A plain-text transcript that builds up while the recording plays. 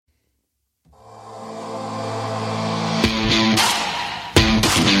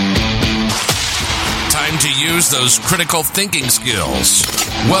use those critical thinking skills.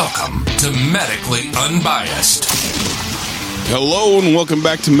 Welcome to Medically Unbiased. Hello and welcome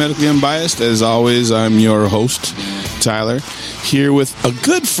back to Medically Unbiased. As always, I'm your host, Tyler, here with a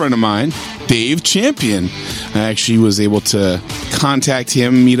good friend of mine, Dave Champion. I actually was able to contact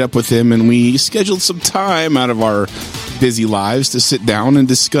him, meet up with him, and we scheduled some time out of our busy lives to sit down and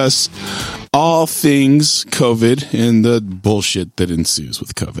discuss all things COVID and the bullshit that ensues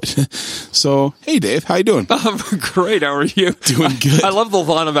with COVID. So, hey, Dave, how you doing? I'm great. How are you? Doing good. I love the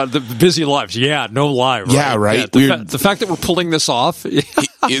line about the busy lives. Yeah, no lie. Right? Yeah, right. Yeah, the fact that we're pulling this off is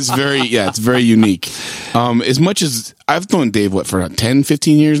it's very unique. As much as I've known Dave, for 10,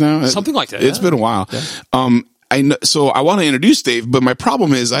 15 years now? Something like that. It's been a while. Yeah. So I want to introduce Dave, but my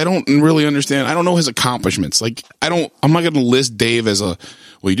problem is I don't really understand. I don't know his accomplishments. I'm not going to list Dave as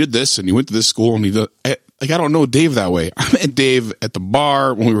you did this and you went to this school and I don't know Dave that way. I met Dave at the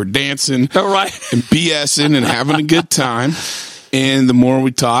bar when we were dancing, right, and BSing and having a good time. And the more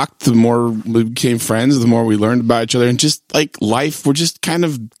we talked, the more we became friends, the more we learned about each other. And just like life, we're just kind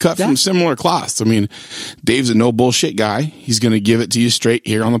of cut from similar cloths. I mean, Dave's a no bullshit guy. He's going to give it to you straight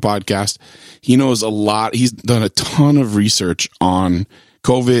here on the podcast. He knows a lot. He's done a ton of research on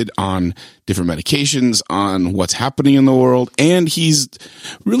COVID, on different medications, on what's happening in the world. And he's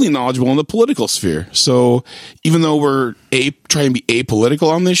really knowledgeable in the political sphere. So even though we're trying to be apolitical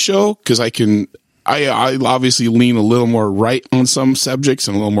on this show, because I obviously lean a little more right on some subjects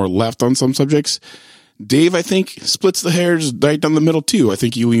and a little more left on some subjects. Dave, I think, splits the hairs right down the middle too. I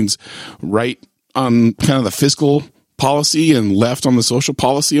think he leans right on kind of the fiscal policy and left on the social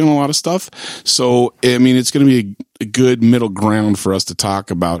policy on a lot of stuff. So, I mean, it's going to be a good middle ground for us to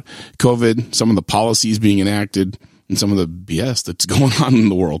talk about COVID, some of the policies being enacted, and some of the BS that's going on in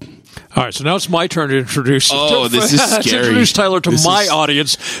the world. All right, so now it's my turn to introduce. This is scary. To introduce Tyler to my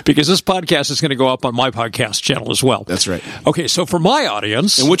audience, because this podcast is going to go up on my podcast channel as well. That's right. Okay, so for my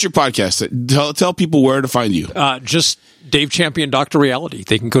audience, and what's your podcast? Tell people where to find you. Just Dave Champion, Dr. Reality.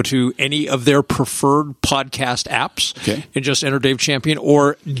 They can go to any of their preferred podcast apps and just enter Dave Champion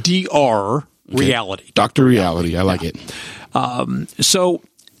or DR Reality. Dr. Reality. I like it. So,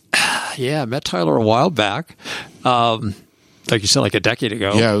 I met Tyler a while back. Like you said, like a decade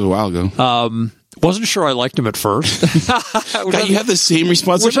ago. Yeah, it was a while ago. Wasn't sure I liked him at first. God, you have the same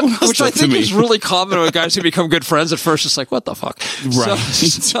response, which I think is really common with guys who become good friends. At first, it's like, what the fuck? Right.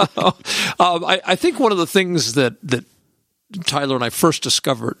 I think one of the things that Tyler and I first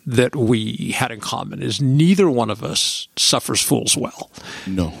discovered that we had in common is neither one of us suffers fools well.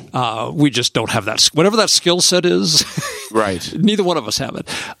 No. We just don't have that. Whatever that skill set is, right. Neither one of us have it.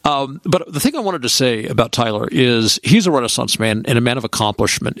 But the thing I wanted to say about Tyler is he's a Renaissance man and a man of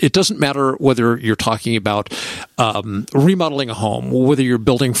accomplishment. It doesn't matter whether you're talking about remodeling a home, whether you're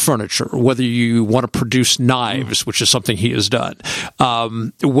building furniture, whether you want to produce knives, which is something he has done,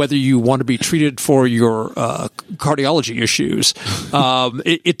 whether you want to be treated for your cardiology issues.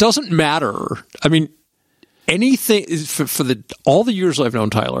 It doesn't matter. I mean, anything for all the years I've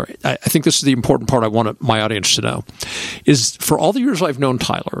known Tyler, I think this is the important part I want my audience to know, is for all the years I've known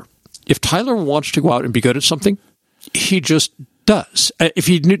Tyler, if Tyler wants to go out and be good at something, he just does. If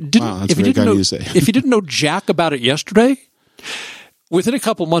he didn't know jack about it yesterday, within a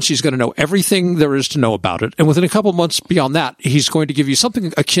couple months, he's going to know everything there is to know about it. And within a couple months beyond that, he's going to give you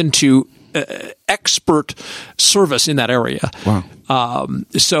something akin to expert service in that area. Wow.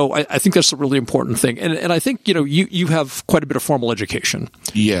 So I think that's a really important thing. And I think, you have quite a bit of formal education.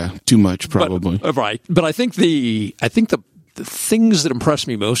 Yeah, too much probably. Right. But I think the things that impress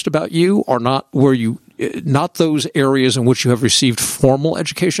me most about you are not those areas in which you have received formal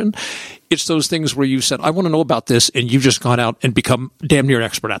education. It's those things where you said, I want to know about this, and you've just gone out and become damn near an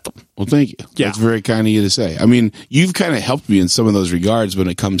expert at them. Well, thank you. Yeah. That's very kind of you to say. I mean, you've kind of helped me in some of those regards when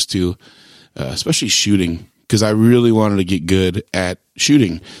it comes to especially shooting, because I really wanted to get good at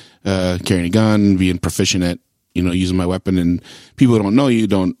shooting, carrying a gun, being proficient at using my weapon, and people who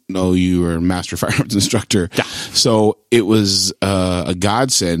don't know you are a master firearms instructor. Yeah. So it was a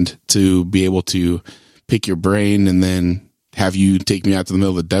godsend to be able to pick your brain and then have you take me out to the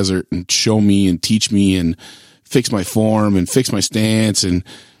middle of the desert and show me and teach me and fix my form and fix my stance and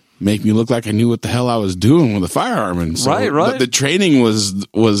make me look like I knew what the hell I was doing with a firearm. And so right. The training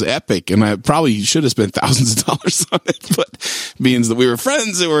was epic, and I probably should have spent thousands of dollars on it, but being that we were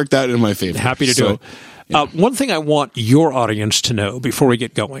friends, it worked out in my favor. Happy to do it. Yeah. One thing I want your audience to know before we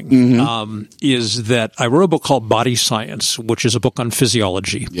get going is that I wrote a book called Body Science, which is a book on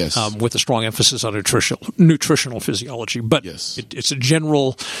physiology, with a strong emphasis on nutritional physiology. But it's a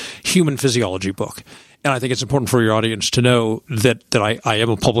general human physiology book. And I think it's important for your audience to know that I am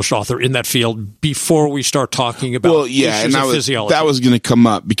a published author in that field before we start talking about issues of physiology. That was going to come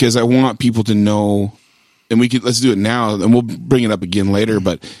up because I want people to know, and let's do it now, and we'll bring it up again later.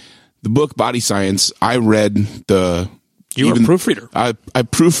 But the book Body Science, I read You were a proofreader. I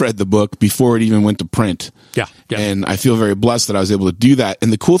proofread the book before it even went to print. Yeah. And I feel very blessed that I was able to do that.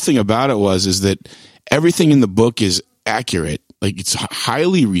 And the cool thing about it is that everything in the book is accurate. Like, it's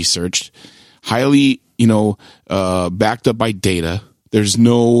highly researched, highly, backed up by data. There's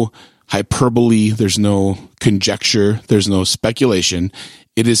no hyperbole. There's no conjecture. There's no speculation.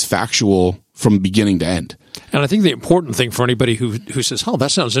 It is factual from beginning to end. And I think the important thing for anybody who says, "Oh,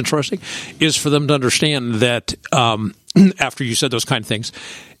 that sounds interesting," is for them to understand that after you said those kind of things,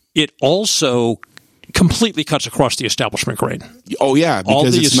 it also completely cuts across the establishment grain. Oh, yeah,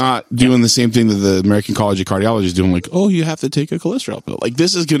 because it's not doing the same thing that the American College of Cardiology is doing, like, oh, you have to take a cholesterol pill. Like,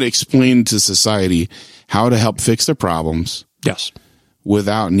 this is going to explain to society how to help fix their problems. Yes.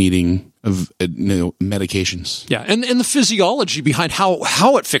 Without needing medications. Yeah, and the physiology behind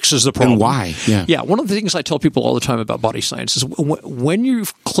how it fixes the problem. And why. Yeah, one of the things I tell people all the time about Body Science is when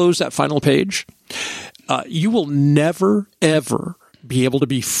you've closed that final page, you will never, ever be able to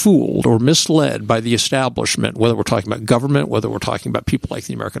be fooled or misled by the establishment, whether we're talking about government, whether we're talking about people like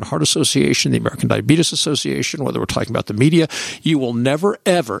the American Heart Association, the American Diabetes Association, whether we're talking about the media. You will never,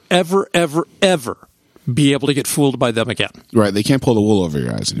 ever, ever, ever, ever be able to get fooled by them again. Right. They can't pull the wool over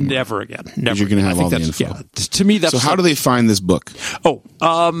your eyes anymore. Never again. Never. You're going to have all the info. Yeah. To me, that's... So how do they find this book?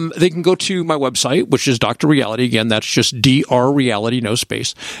 They can go to my website, which is Dr. Reality. Again, that's just Dr. Reality, no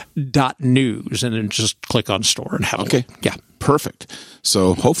space, .news, and then just click on store and have it. Okay. Yeah. Perfect.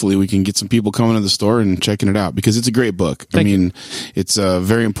 So hopefully we can get some people coming to the store and checking it out, because it's a great book. Thank you. It's a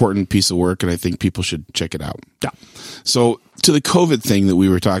very important piece of work, and I think people should check it out. Yeah. So to the COVID thing that we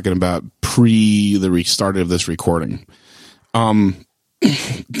were talking about pre the restart of this recording,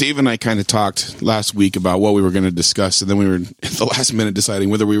 Dave and I kind of talked last week about what we were going to discuss, and then we were at the last minute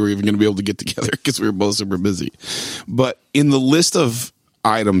deciding whether we were even going to be able to get together because we were both super busy. But in the list of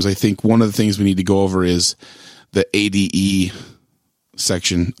items, I think one of the things we need to go over is the ADE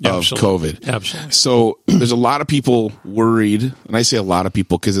section of COVID. Absolutely. So there's a lot of people worried, and I say a lot of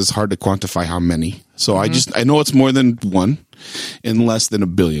people because it's hard to quantify how many. So I know it's more than one and less than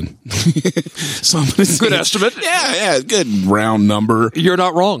 1 billion. So I'm gonna say, good estimate. Yeah, good round number. You're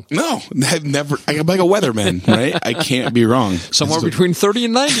not wrong. No, I'm like a weatherman, right? I can't be wrong. Somewhere between 30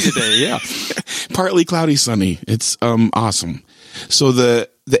 and 90 today, yeah. Partly cloudy, sunny. It's awesome. So the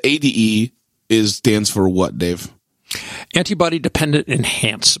ADE stands for what, Dave? Antibody-dependent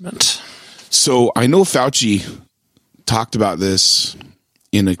enhancement. So I know Fauci talked about this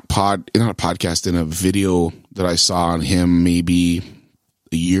in a podcast, in a video that I saw on him maybe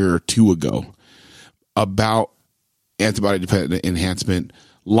a year or two ago about antibody-dependent enhancement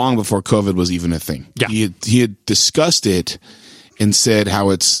long before COVID was even a thing. Yeah. He had discussed it and said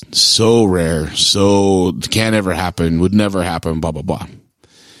how it's so rare, so can't ever happen, would never happen, blah, blah, blah.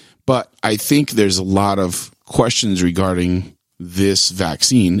 But I think there's a lot of questions regarding this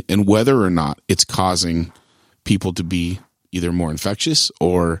vaccine and whether or not it's causing people to be either more infectious,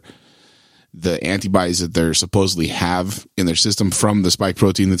 or the antibodies that they're supposedly have in their system from the spike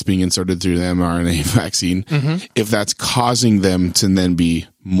protein that's being inserted through the mRNA vaccine, if that's causing them to then be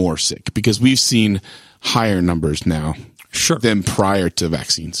more sick. Because we've seen higher numbers now than prior to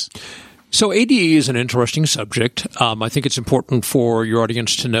vaccines. So ADE is an interesting subject. I think it's important for your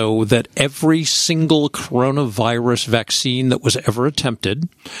audience to know that every single coronavirus vaccine that was ever attempted,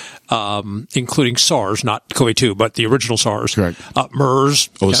 including SARS, not COVID-2, but the original SARS, correct. MERS,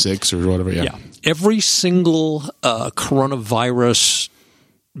 06 or whatever, yeah. Every single coronavirus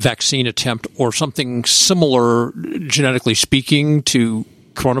vaccine attempt or something similar, genetically speaking, to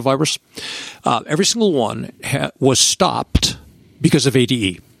coronavirus, every single one was stopped because of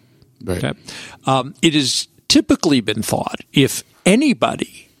ADE. Right. Okay. It has typically been thought if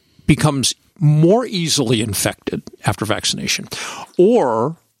anybody becomes more easily infected after vaccination,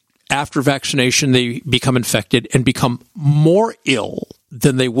 or after vaccination they become infected and become more ill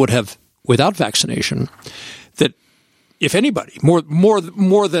than they would have without vaccination, that if anybody more than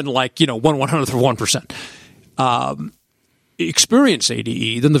 1/100th of 1% experience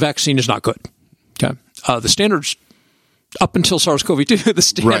ADE, then the vaccine is not good. Okay. The standards. Up until SARS-CoV-2, the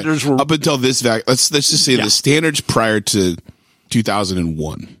standards were... Up until this let's just say the standards prior to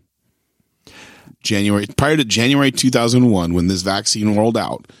 2001. Prior to January 2001, when this vaccine rolled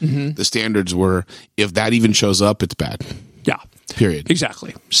out, the standards were, if that even shows up, it's bad. Yeah. Period.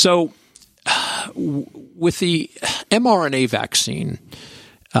 Exactly. So with the mRNA vaccine,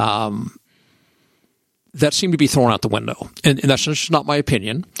 that seemed to be thrown out the window. And that's just not my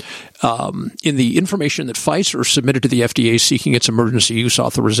opinion. In the information that Pfizer submitted to the FDA seeking its emergency use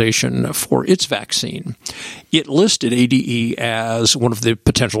authorization for its vaccine, it listed ADE as one of the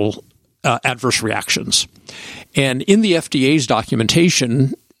potential adverse reactions. And in the FDA's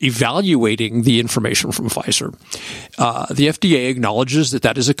documentation evaluating the information from Pfizer, the FDA acknowledges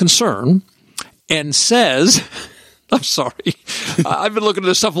that is a concern and says... I'm sorry. I've been looking at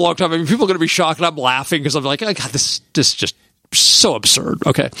this stuff a long time. I mean, people are going to be shocked, and I'm laughing because I'm like, oh, God, this is just so absurd.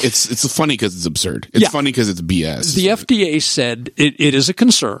 Okay. It's funny because it's absurd. It's funny because it's BS. The FDA said it is a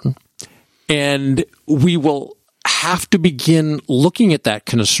concern, and we will have to begin looking at that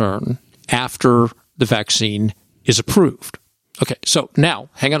concern after the vaccine is approved. Okay. So now,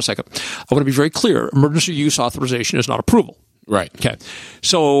 hang on a second. I want to be very clear. Emergency use authorization is not approval. Right. Okay.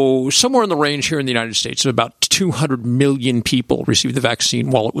 So somewhere in the range here in the United States, about 200 million people received the vaccine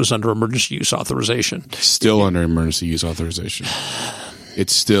while it was under emergency use authorization. Still under emergency use authorization.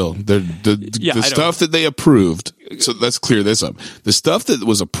 It's still the stuff that they approved. So let's clear this up. The stuff that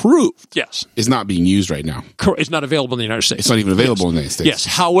was approved is not being used right now. It's not available in the United States. It's not even available in the United States. Yes.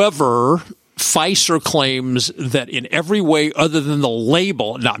 However, Pfizer claims that in every way other than the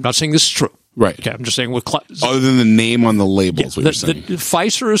label, no, I'm not saying this is true. Right. Okay, I'm just saying other than the name on the label is what you're saying.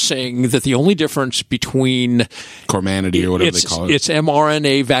 Pfizer is saying that the only difference between Comirnaty or whatever they call it. It's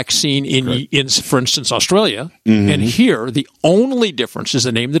mRNA vaccine in for instance, Australia, and here the only difference is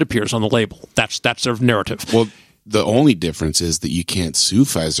the name that appears on the label. That's their narrative. Well, the only difference is that you can't sue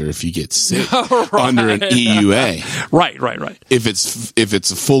Pfizer if you get sick under an EUA. Right. If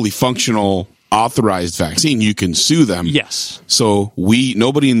it's a fully functional authorized vaccine, you can sue them. Yes. So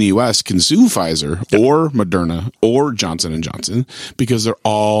nobody in the U.S. can sue Pfizer or Moderna or Johnson & Johnson because they're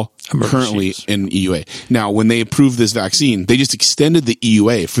all currently in EUA. Now, when they approved this vaccine, they just extended the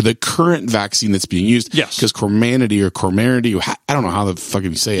EUA for the current vaccine that's being used. Yes. Because Comirnaty, I don't know how the fuck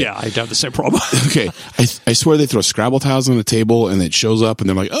you say it. Yeah, I have the same problem. Okay. I swear they throw Scrabble tiles on the table and it shows up and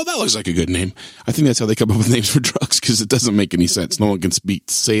they're like, oh, that looks like a good name. I think that's how they come up with names for drugs because it doesn't make any sense. No one can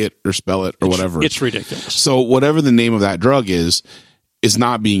say it or spell it or whatever. It's ridiculous. So whatever the name of that drug is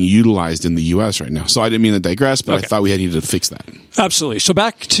not being utilized in the U.S. right now. So I didn't mean to digress, but I thought we had needed to fix that. Absolutely. So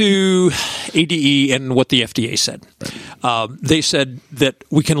back to ADE and what the FDA said. Right. They said that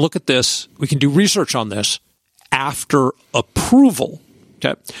we can look at this, we can do research on this after approval.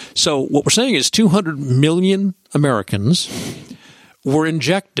 Okay. So what we're saying is 200 million Americans were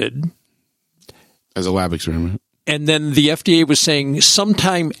injected. As a lab experiment. And then the FDA was saying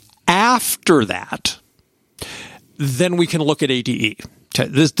sometime after that, then we can look at ADE. Okay.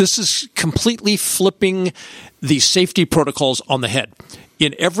 This is completely flipping the safety protocols on the head.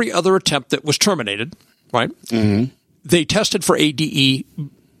 In every other attempt that was terminated, right, they tested for ADE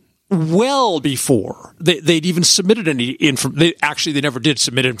well before they'd even submitted any information. They never did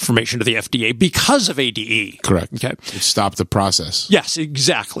submit information to the FDA because of ADE. Correct. Okay. It stopped the process. Yes,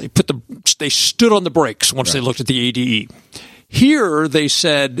 exactly. They stood on the brakes once they looked at the ADE. Here, they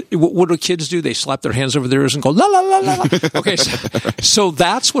said, what do kids do? They slap their hands over their ears and go, la, la, la, la. Okay, so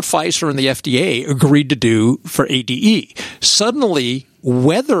that's what Pfizer and the FDA agreed to do for ADE. Suddenly,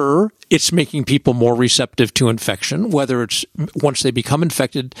 whether it's making people more receptive to infection, whether it's once they become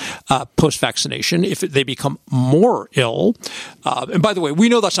infected post-vaccination, if they become more ill. And by the way, we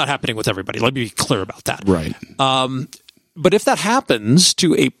know that's not happening with everybody. Let me be clear about that. Right. But if that happens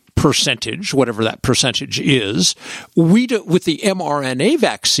to a percentage, whatever that percentage is, with the mRNA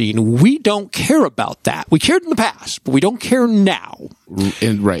vaccine, we don't care about that. We cared in the past, but we don't care now.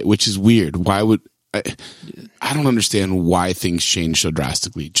 And right, which is weird. Why would I don't understand why things change so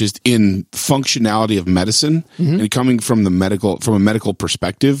drastically. Just in functionality of medicine and coming from a medical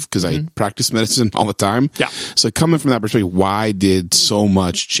perspective, because I practice medicine all the time. Yeah. So coming from that perspective, why did so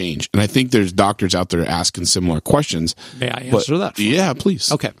much change? And I think there's doctors out there asking similar questions. May I answer that? Yeah,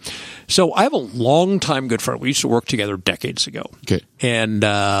 please. Okay. So I have a longtime good friend. We used to work together decades ago. Okay. And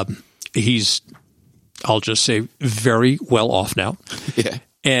he's, I'll just say, very well off now. Yeah.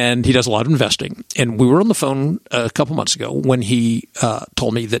 And he does a lot of investing. And we were on the phone a couple months ago when he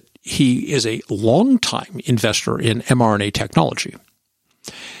told me that he is a longtime investor in mRNA technology,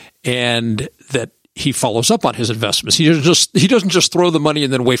 and that he follows up on his investments. He doesn't just throw the money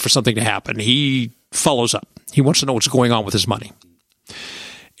and then wait for something to happen. He follows up. He wants to know what's going on with his money.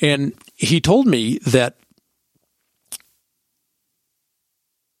 And he told me that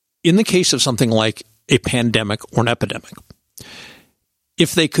in the case of something like a pandemic or an epidemic,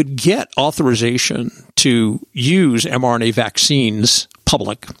 if they could get authorization to use mRNA vaccines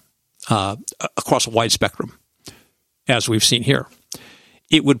public across a wide spectrum, as we've seen here,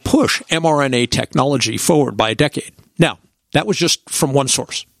 it would push mRNA technology forward by a decade. Now, that was just from one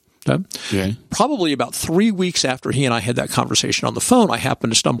source. Okay? Probably about 3 weeks after he and I had that conversation on the phone, I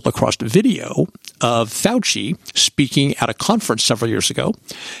happened to stumble across a video of Fauci speaking at a conference several years ago.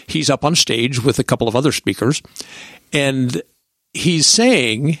 He's up on stage with a couple of other speakers, and he's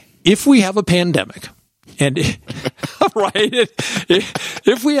saying, if we have a pandemic, and right,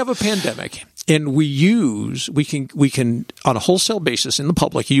 if we have a pandemic and we can on a wholesale basis in the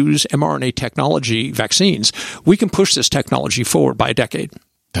public use mRNA technology vaccines, we can push this technology forward by a decade.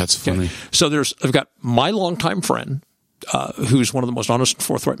 That's funny. Okay. So I've got my longtime friend, who's one of the most honest and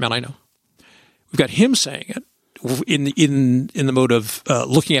forthright men I know. We've got him saying it in the mode of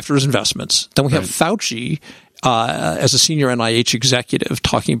looking after his investments. Then we have Fauci as a senior NIH executive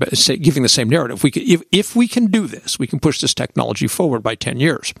talking about giving the same narrative. If we can do this, we can push this technology forward by 10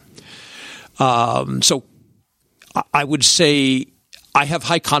 years. So I would say I have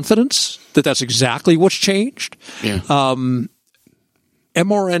high confidence that that's exactly what's changed. Yeah.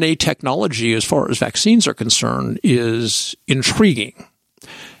 mRNA technology, as far as vaccines are concerned, is intriguing.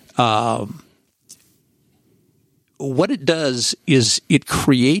 What it does is it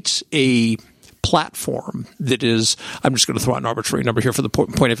creates a platform that is, I'm just going to throw out an arbitrary number here for the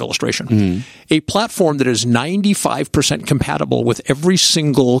point of illustration, a platform that is 95% compatible with every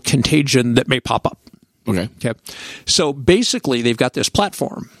single contagion that may pop up. Okay. So basically, they've got this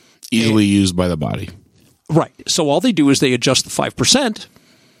platform. Easily used by the body. Right. So all they do is they adjust the 5%,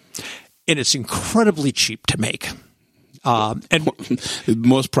 and it's incredibly cheap to make. And the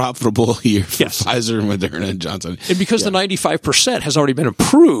most profitable here for Pfizer, Moderna, and Johnson. And because the 95% has already been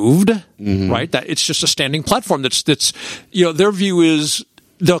approved, right? That it's just a standing platform. That's their view is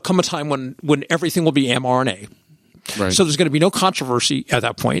there'll come a time when everything will be mRNA. Right. So there's going to be no controversy at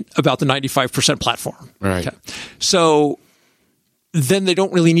that point about the 95% platform. Right. Okay. So then they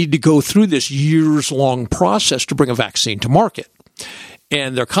don't really need to go through this years-long process to bring a vaccine to market.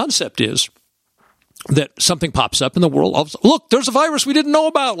 And their concept is that something pops up in the world. Look, there's a virus we didn't know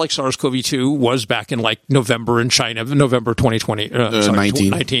about, like SARS-CoV-2 was back in like November in China, November 2020,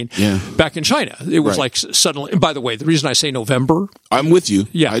 19. Yeah. Back in China. It was like suddenly, and by the way, the reason I say November. I'm with you.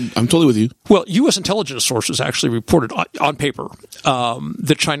 Yeah. I'm totally with you. Well, U.S. intelligence sources actually reported on paper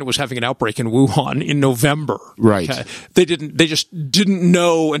that China was having an outbreak in Wuhan in November. Right. Okay? They just didn't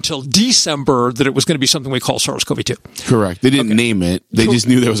know until December that it was going to be something we call SARS-CoV-2. Correct. They didn't name it. They just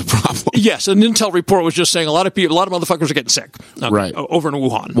knew there was a problem. Yes, an intel report was just saying a lot of motherfuckers are getting sick over in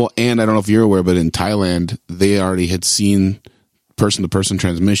Wuhan. Well, and I don't know if you're aware, but in Thailand, they already had seen person-to-person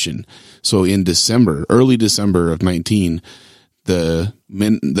transmission. So in early December of 19, the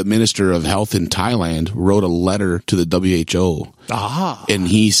Minister of Health in Thailand wrote a letter to the WHO. And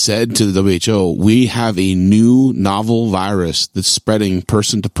he said to the WHO, we have a new novel virus that's spreading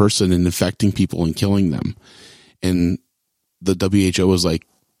person-to-person and infecting people and killing them. And the WHO was like,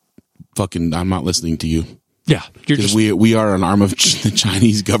 fucking, I'm not listening to you. Yeah. Because we are an arm of the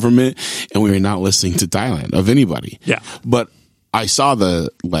Chinese government, and we are not listening to Thailand, of anybody. Yeah. But I saw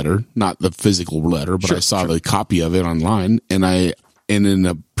the letter, not the physical letter, but I saw the copy of it online, and in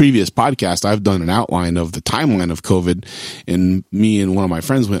a previous podcast, I've done an outline of the timeline of COVID, and me and one of my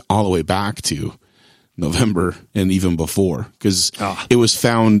friends went all the way back to November and even before, because it was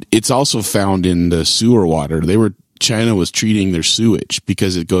found, it's also found in the sewer water. China was treating their sewage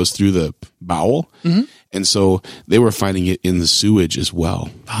because it goes through the bowel. And so they were finding it in the sewage as well.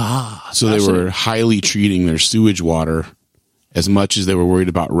 So they were highly treating their sewage water as much as they were worried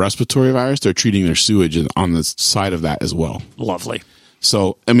about respiratory virus. They're treating their sewage on the side of that as well. Lovely.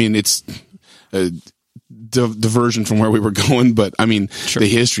 So, I mean, it's a diversion from where we were going, but I mean, the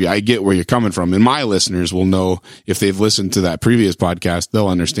history, I get where you're coming from. And my listeners will know, if they've listened to that previous podcast, they'll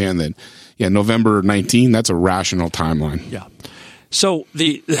understand that, November 19, that's a rational timeline. Yeah. So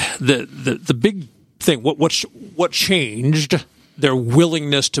the big thing, what changed their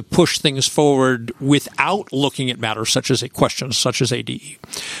willingness to push things forward without looking at matters such as questions such as ADE,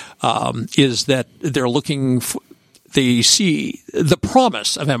 is that they're looking they see the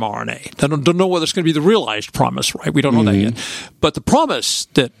promise of mRNA. They don't know whether it's going to be the realized promise, right? We don't know that yet. But the promise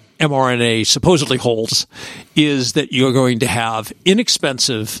that mRNA supposedly holds is that you're going to have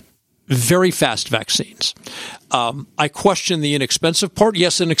inexpensive, very fast vaccines. I question the inexpensive part.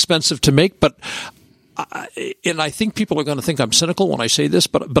 Yes, inexpensive to make, but and I think people are going to think I'm cynical when I say this,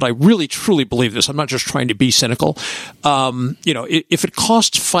 but I really truly believe this. I'm not just trying to be cynical. If it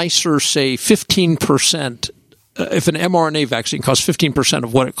costs Pfizer, say 15%, if an mRNA vaccine costs 15%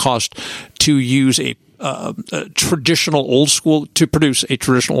 of what it costs to use a traditional old school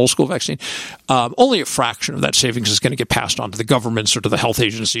vaccine, only a fraction of that savings is going to get passed on to the governments or to the health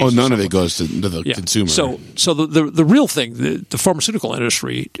agencies. Oh, none of it goes to the consumer. So the real thing, the pharmaceutical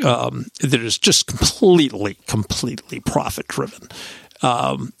industry, that is just completely profit driven.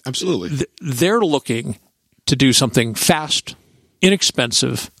 Absolutely, they're looking to do something fast,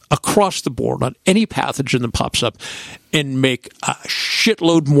 inexpensive, across the board on any pathogen that pops up, and make a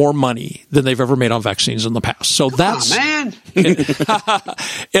shitload more money than they've ever made on vaccines in the past. So that's man.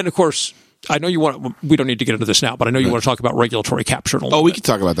 And of course, I know we don't need to get into this now, but I know you want to talk about regulatory capture. We could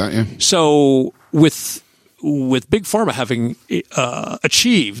talk about that. Yeah. So with Big Pharma having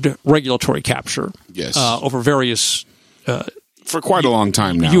achieved regulatory capture, yes, over various. For quite a long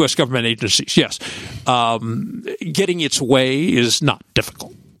time now. U.S. government agencies, yes. Getting its way is not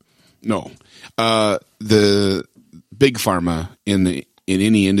difficult. No. The big pharma in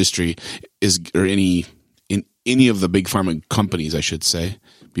any industry in any of the big pharma companies, I should say,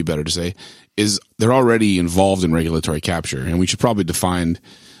 be better to say, is they're already involved in regulatory capture. And we should probably define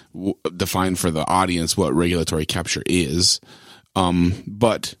for the audience what regulatory capture is.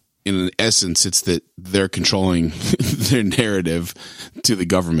 But in essence, it's that they're controlling their narrative to the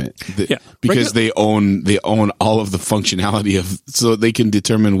government because they own all of the functionality so they can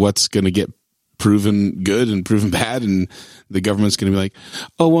determine what's going to get proven good and proven bad, and the government's going to be like,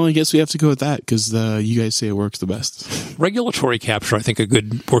 oh, well, I guess we have to go with that because you guys say it works the best. Regulatory capture, I think a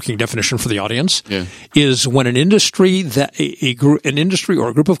good working definition for the audience is when an industry an industry or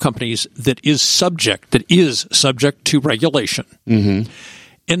a group of companies that is subject to regulation. Mm-hmm.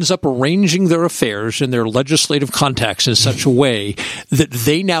 Ends up arranging their affairs and their legislative contacts in such a way that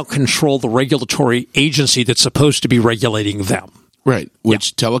they now control the regulatory agency that's supposed to be regulating them. Right.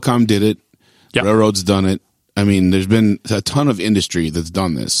 Which telecom did it. Railroads done it. I mean, there's been a ton of industry that's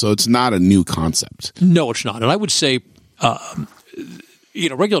done this. So it's not a new concept. No, it's not. And I would say,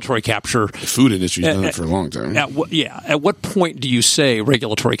 regulatory capture. The food industry's done it for a long time. At what point do you say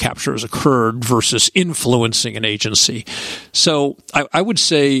regulatory capture has occurred versus influencing an agency? So I would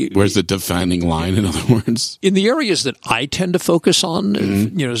say, where's the defining line? In other words, in the areas that I tend to focus on,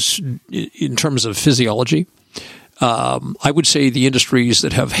 in terms of physiology, I would say the industries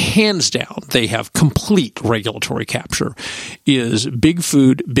that have hands down, they have complete regulatory capture, is big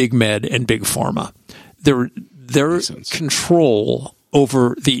food, big med, and big pharma. Their control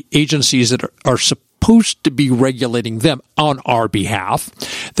over the agencies that are supposed to be regulating them on our behalf,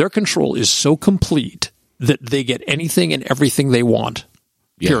 their control is so complete that they get anything and everything they want.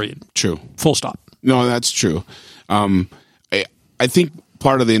 Period. True. Full stop. No, that's true. I think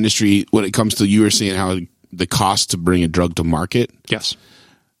part of the industry, when it comes to, you were saying how the cost to bring a drug to market. Yes.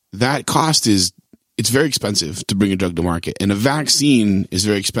 That cost it's very expensive to bring a drug to market. And a vaccine is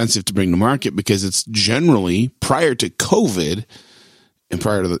very expensive to bring to market because it's generally, prior to COVID,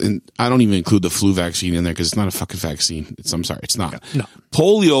 and I don't even include the flu vaccine in there because it's not a fucking vaccine. I'm sorry, it's not. No.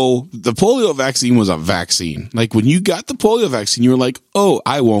 The polio vaccine was a vaccine. Like when you got the polio vaccine, you were like, oh,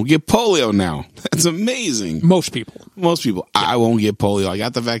 I won't get polio now. That's amazing. Most people. I won't get polio. I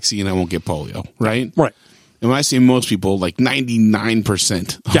got the vaccine. I won't get polio. Right? Right. And when I say most people, like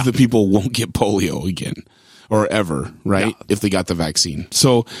 99% of the people won't get polio again or ever, right? If they got the vaccine.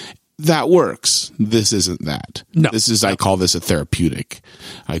 So that works. This isn't that. No. I call this a therapeutic.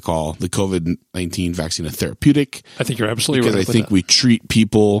 I call the COVID-19 vaccine a therapeutic. I think you're absolutely right. Because I think we treat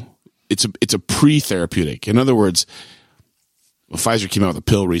people, it's a pre-therapeutic. In other words, Pfizer came out with a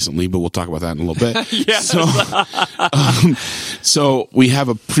pill recently, but we'll talk about that in a little bit. Yes. So we have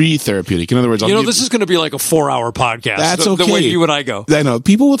a pre-therapeutic. In other words, this is going to be like a 4-hour podcast. That's okay. The way you and I go. I know.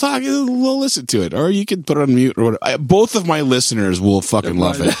 People will talk, we'll listen to it, or you can put it on mute or whatever. Both of my listeners will fucking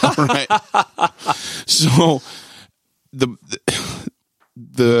love it. All right. So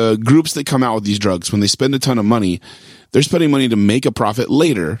the groups that come out with these drugs, when they spend a ton of money, they're spending money to make a profit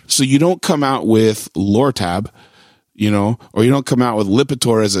later. So you don't come out with Lortab, or you don't come out with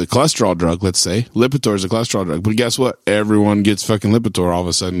Lipitor as a cholesterol drug, let's say. Lipitor is a cholesterol drug. But guess what? Everyone gets fucking Lipitor all of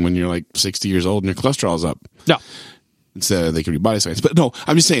a sudden when you're like 60 years old and your cholesterol is up. No. Instead, they could be body science. But no,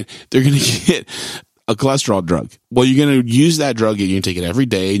 I'm just saying, they're going to get a cholesterol drug. Well, you're going to use that drug and you're going to take it every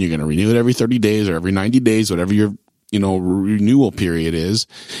day and you're going to renew it every 30 days or every 90 days, whatever your renewal period is.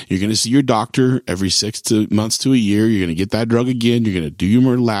 You're going to see your doctor every 6 months to a year. You're going to get that drug again. You're going to do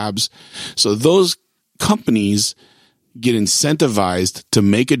more labs. So those companies get incentivized to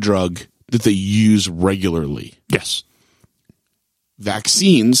make a drug that they use regularly. Yes.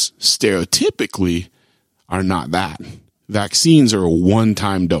 Vaccines, stereotypically, are not that. Vaccines are a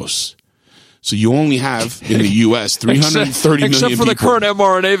one-time dose. So you only have in the U.S. 330 million except for the people, current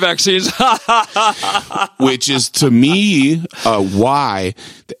mRNA vaccines. which is to me why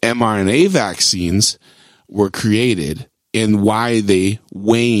the mRNA vaccines were created and why they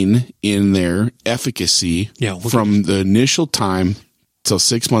wane in their efficacy from the initial time till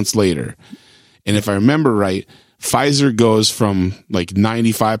 6 months later. And if I remember right, Pfizer goes from like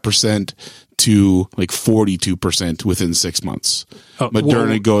 95% to like 42% within 6 months.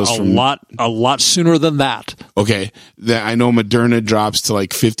 Moderna goes from a lot sooner than that. Okay, I know Moderna drops to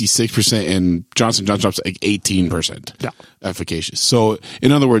like 56% and Johnson & Johnson drops to like 18% efficacious. So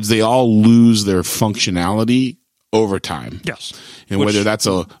in other words, they all lose their functionality over time. Yes. And whether that's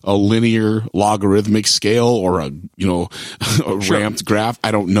a linear logarithmic scale or a ramped graph,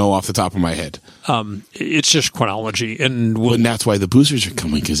 I don't know off the top of my head. It's just chronology. And that's why the boosters are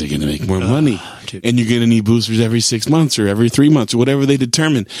coming, because they're going to make more money. Dude. And you're going to need boosters every 6 months or every 3 months or whatever they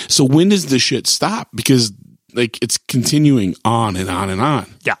determine. So when does this shit stop? Because like it's continuing on and on and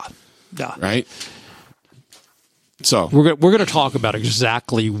on. Yeah. Right? So we're going to talk about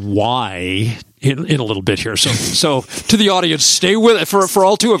exactly why in a little bit here. So to the audience, stay with it for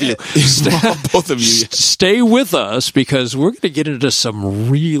all two of you. Both of you. Stay with us, because we're going to get into some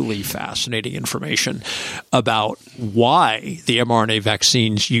really fascinating information about why the mRNA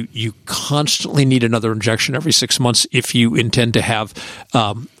vaccines, you constantly need another injection every 6 months if you intend to have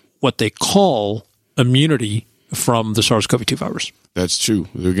what they call immunity from the SARS-CoV-2 virus. That's true.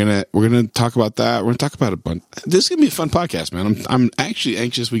 We're gonna talk about that. We're gonna talk about a bunch. This is gonna be a fun podcast, man. I'm actually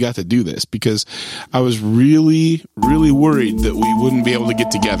anxious we got to do this, because I was really, really worried that we wouldn't be able to get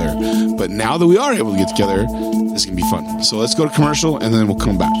together. But now that we are able to get together, this is gonna be fun. So let's go to commercial and then we'll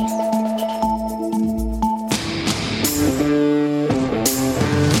come back.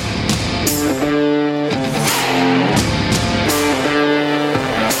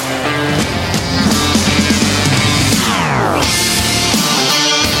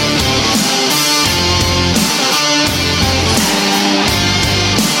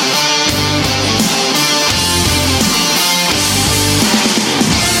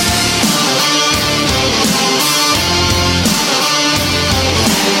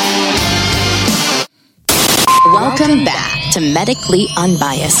 Welcome back to Medically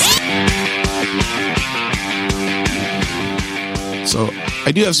Unbiased. So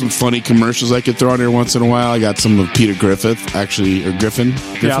I do have some funny commercials I could throw in here once in a while. I got some of Peter Griffin actually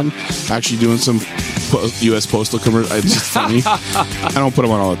doing some U.S. Postal commercials. It's just funny. I don't put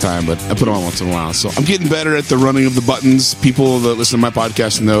them on all the time, but I put them on once in a while. So I'm getting better at the running of the buttons. People that listen to my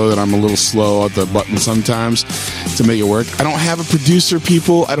podcast know that I'm a little slow at the button sometimes to make it work. I don't have a producer,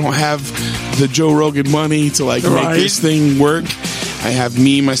 people. I don't have the Joe Rogan money to make this thing work. I have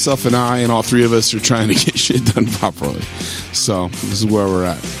me, myself, and I, and all three of us are trying to get shit done properly. So this is where we're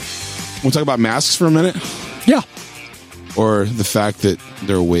at. We'll talk about masks for a minute. Yeah. Or the fact that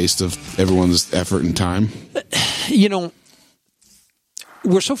they're a waste of everyone's effort and time. You know,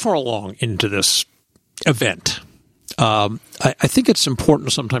 we're so far along into this event. I think it's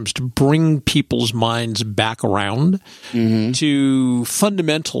important sometimes to bring people's minds back around to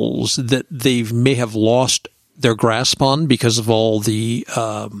fundamentals that they may have lost their grasp on because of all the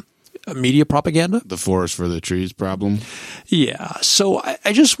media propaganda. The forest for the trees problem. Yeah. So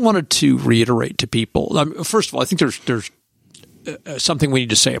I just wanted to reiterate to people. First of all, I think there's something we need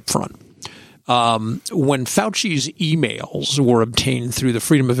to say up front. When Fauci's emails were obtained through the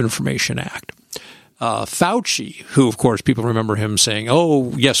Freedom of Information Act, Fauci, who, of course, people remember him saying,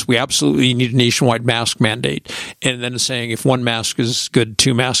 oh, yes, we absolutely need a nationwide mask mandate, and then saying if one mask is good,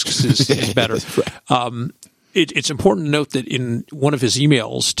 two masks is better. Right. It's important to note that in one of his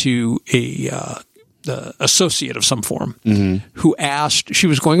emails to the associate of some form who asked, she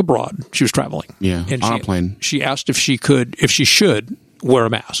was going abroad, she was traveling. Yeah, and on a plane. She asked if she should wear a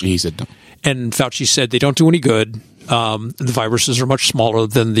mask. He said no. And Fauci said they don't do any good. The viruses are much smaller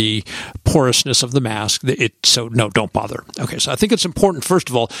than the porousness of the mask. So no, don't bother. Okay, so I think it's important, first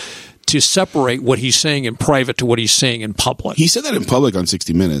of all, to separate what he's saying in private to what he's saying in public. He said that in public on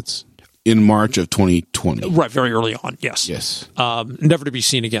 60 Minutes. In March of 2020. Right, very early on, yes. Yes. Never to be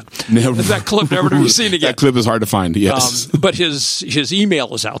seen again. That clip never to be seen again. That clip is hard to find, yes. But his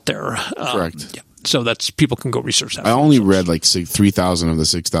email is out there. Correct. Yeah. So people can go research that. I only read like 3,000 of the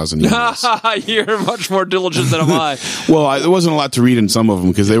 6,000 emails. You're much more diligent than am I. Well, there wasn't a lot to read in some of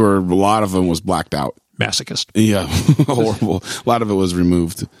them because a lot of them was blacked out. Masochist. Yeah, horrible. A lot of it was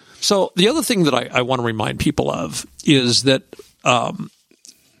removed. So the other thing that I want to remind people of is that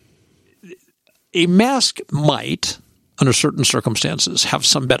a mask might, under certain circumstances, have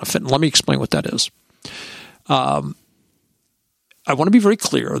some benefit. And let me explain what that is. I want to be very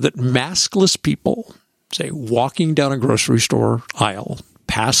clear that maskless people, say, walking down a grocery store aisle,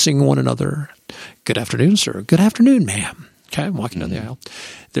 passing one another, good afternoon, sir. Good afternoon, ma'am. Okay, walking down the aisle.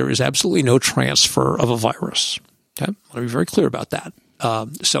 There is absolutely no transfer of a virus. Okay, I want to be very clear about that.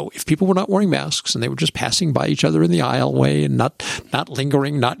 So if people were not wearing masks and they were just passing by each other in the aisleway and not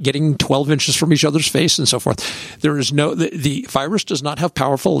lingering, not getting 12 inches from each other's face and so forth, there is the virus does not have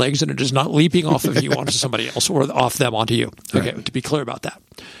powerful legs and it is not leaping off of you onto somebody else or off them onto you. Okay, to be clear about that.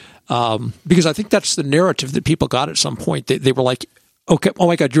 Because I think that's the narrative that people got at some point. They were like, okay, oh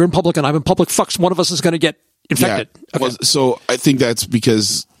my God, you're in public and I'm in public. Fuck, one of us is going to get infected. Yeah. Okay. Well, so I think that's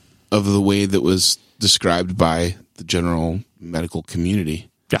because of the way that was described by the general medical community.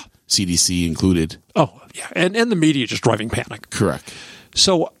 Yeah. CDC included. Oh, yeah. And the media just driving panic. Correct.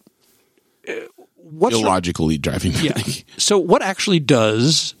 So what's illogically driving panic. Yeah. So what actually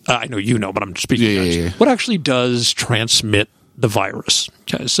does, I know you know, but I'm speaking what actually does transmit the virus?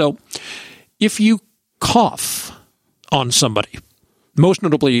 Okay. So if you cough on somebody, most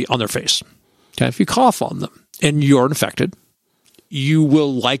notably on their face, okay, if you cough on them and you're infected, you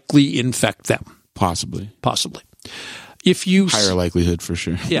will likely infect them. Possibly. If you higher likelihood for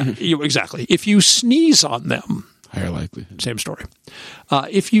sure. Yeah, exactly. If you sneeze on them, higher likelihood. Same story.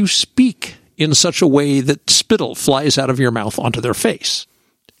 If you speak in such a way that spittle flies out of your mouth onto their face,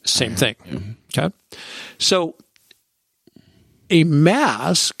 same thing. Yeah. Okay. So a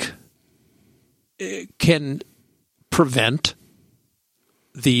mask can prevent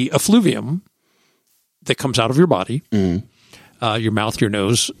the effluvium that comes out of your body, your mouth, your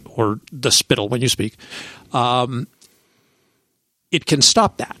nose, or the spittle when you speak. It can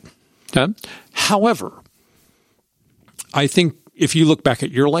stop that. Okay? However, I think if you look back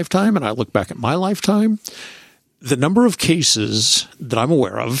at your lifetime and I look back at my lifetime, the number of cases that I'm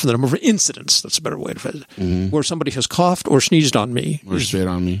aware of, the number of incidents, that's a better way to phrase it, where somebody has coughed or sneezed on me, or spit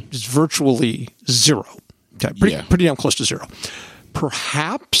on me, is virtually zero. Okay, pretty damn close to zero.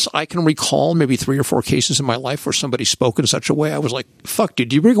 Perhaps I can recall maybe 3 or 4 cases in my life where somebody spoke in such a way I was like, fuck, dude,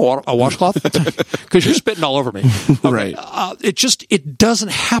 do you bring a washcloth? Because you're spitting all over me. Okay. Right. It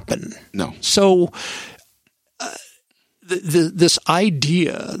doesn't happen. No. So this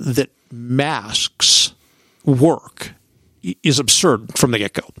idea that masks work is absurd from the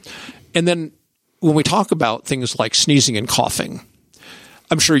get-go. And then when we talk about things like sneezing and coughing,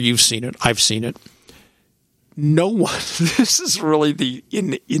 I'm sure you've seen it. I've seen it. No one, this is really the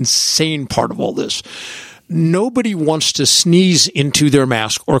insane part of all this. Nobody wants to sneeze into their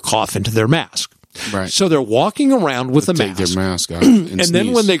mask or cough into their mask. Right. So they're walking around with a mask. Take their mask off and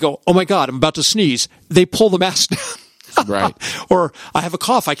then when they go, oh my God, I'm about to sneeze, they pull the mask down. Right. Or I have a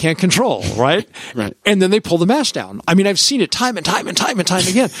cough I can't control, right? Right. And then they pull the mask down. I mean, I've seen it time and time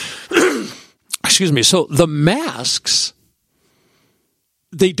again. Excuse me. So the masks,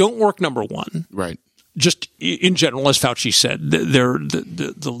 they don't work, number one. Right. Just in general, as Fauci said,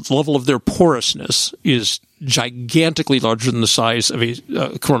 the level of their porousness is gigantically larger than the size of a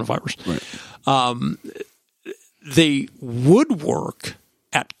coronavirus. Right. They would work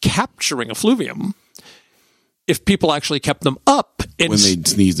at capturing effluvium if people actually kept them up when they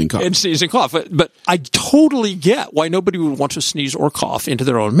sneezed and coughed. But I totally get why nobody would want to sneeze or cough into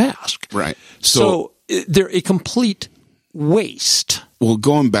their own mask. Right. So they're a complete waste. Well,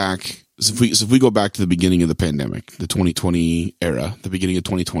 going back, so if we go back to the beginning of the pandemic, the 2020 era, the beginning of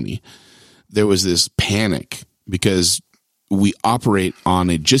 2020, there was this panic because we operate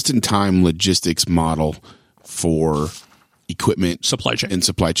on a just-in-time logistics model for equipment, supply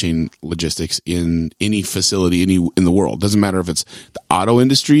chain logistics in any facility in the world. Doesn't matter if it's the auto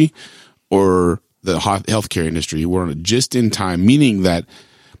industry or the healthcare industry. We're on a just-in-time, meaning that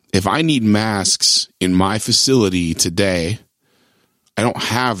if I need masks in my facility today, I don't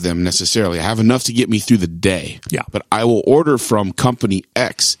have them necessarily. I have enough to get me through the day. Yeah. But I will order from company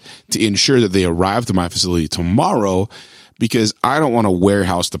X to ensure that they arrive to my facility tomorrow because I don't want to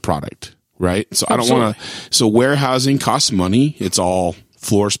warehouse the product, right? So I don't want to. So warehousing costs money. It's all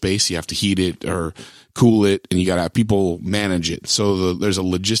floor space. You have to heat it or cool it, and you got to have people manage it. So there's a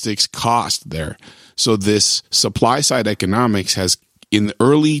logistics cost there. So this supply side economics has, in the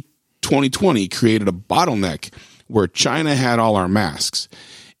early 2020, created a bottleneck where China had all our masks.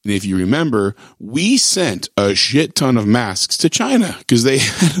 And if you remember, we sent a shit ton of masks to China because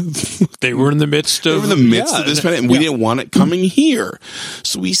they were in the midst of this pandemic, and we didn't want it coming here.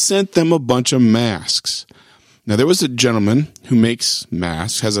 So we sent them a bunch of masks. Now, there was a gentleman who makes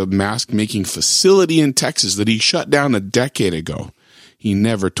masks, has a mask making facility in Texas that he shut down a decade ago. He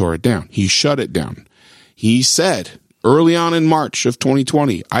never tore it down. He shut it down. He said, early on in March of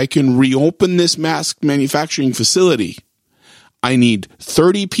 2020, I can reopen this mask manufacturing facility. I need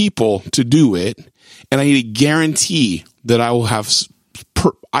 30 people to do it, and I need a guarantee that I will have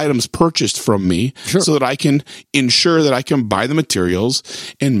items purchased from me so that I can ensure that I can buy the materials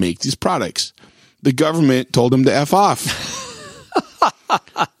and make these products. The government told him to F off.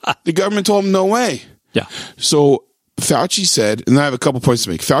 The government told him no way. Yeah. So Fauci said, and I have a couple points to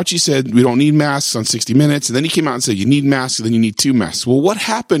make. Fauci said, we don't need masks on 60 Minutes. And then he came out and said, you need masks, and then you need 2 masks. Well, what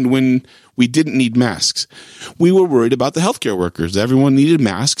happened when we didn't need masks? We were worried about the healthcare workers. Everyone needed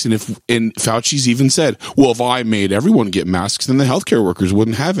masks. And Fauci's even said, well, if I made everyone get masks, then the healthcare workers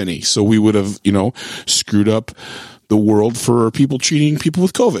wouldn't have any. So we would have, screwed up the world for people treating people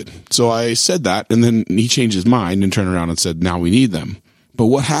with COVID. So I said that, and then he changed his mind and turned around and said, now we need them. But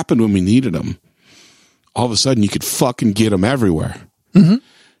what happened when we needed them? All of a sudden, you could fucking get them everywhere. Mm-hmm.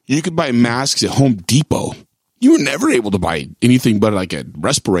 You could buy masks at Home Depot. You were never able to buy anything but like a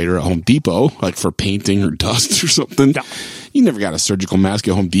respirator at Home Depot, like for painting or dust or something. Yeah. You never got a surgical mask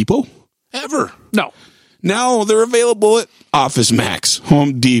at Home Depot. Ever. No. Now they're available at Office Max,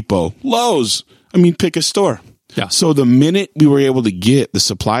 Home Depot, Lowe's. Pick a store. Yeah. So the minute we were able to get the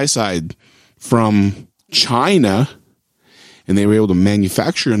supply side from China and they were able to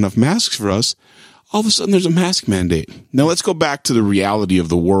manufacture enough masks for us, all of a sudden there's a mask mandate. Now let's go back to the reality of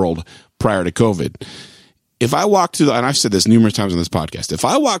the world prior to COVID. If I walked through and I've said this numerous times on this podcast, if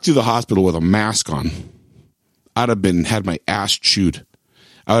I walked through the hospital with a mask on, I'd have had my ass chewed.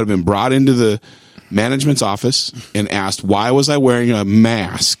 I would have been brought into the management's office and asked, why was I wearing a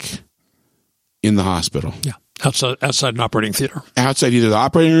mask in the hospital? Yeah. Outside an operating theater. Outside either the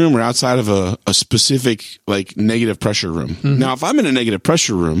operating room or outside of a specific like negative pressure room. Mm-hmm. Now, if I'm in a negative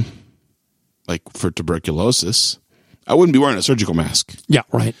pressure room, like for tuberculosis, I wouldn't be wearing a surgical mask. Yeah,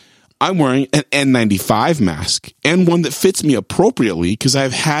 right. I'm wearing an N95 mask and one that fits me appropriately because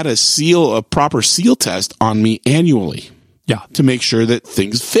I've had a proper seal test on me annually. Yeah. To make sure that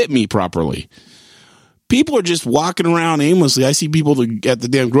things fit me properly. People are just walking around aimlessly. I see people at the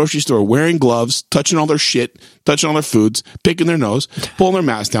damn grocery store wearing gloves, touching all their shit, touching all their foods, picking their nose, pulling their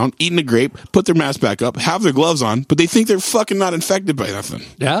mask down, eating a grape, put their mask back up, have their gloves on, but they think they're fucking not infected by nothing.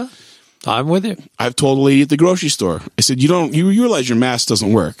 Yeah, I'm with you. I've told a lady at the grocery store, I said, you realize your mask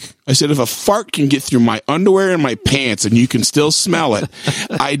doesn't work. I said, if a fart can get through my underwear and my pants and you can still smell it,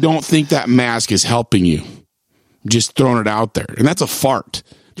 I don't think that mask is helping you. Just throwing it out there. And that's a fart.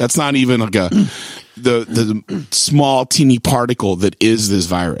 That's not even like the small teeny particle that is this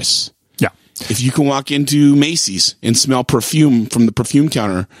virus. Yeah. If you can walk into Macy's and smell perfume from the perfume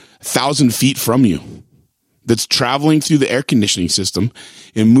counter 1,000 feet from you, that's traveling through the air conditioning system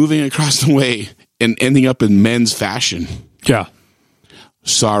and moving across the way and ending up in men's fashion. Yeah.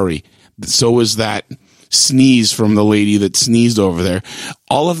 Sorry. So is that sneeze from the lady that sneezed over there.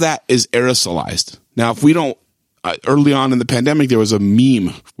 All of that is aerosolized. Now, if we don't, early on in the pandemic, there was a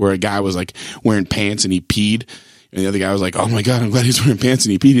meme where a guy was like wearing pants and he peed. And the other guy was like, oh my God, I'm glad he's wearing pants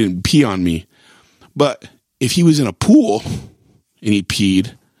and he peed. He didn't pee on me. But if he was in a pool and he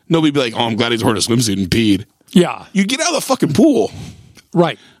peed, nobody'd be like, oh, I'm glad he's wearing a swimsuit and peed. Yeah. You get out of the fucking pool.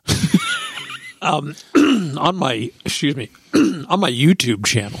 Right. On my YouTube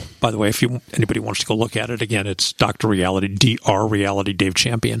channel, by the way, if anybody wants to go look at it, again, it's Dr. Reality, Dr. Reality, Dave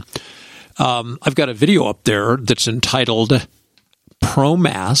Champion. I've got a video up there that's entitled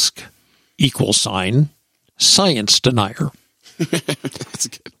Pro-Mask > Science Denier. That's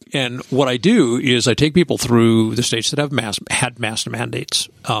good. And what I do is I take people through the states that have had mask mandates,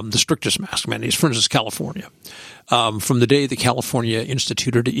 the strictest mask mandates, for instance, California. From the day that California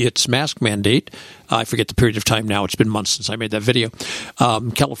instituted its mask mandate, I forget the period of time now, it's been months since I made that video,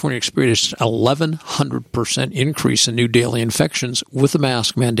 California experienced an 1,100% increase in new daily infections with the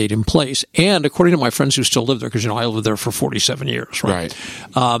mask mandate in place. And according to my friends who still live there, because I lived there for 47 years, right?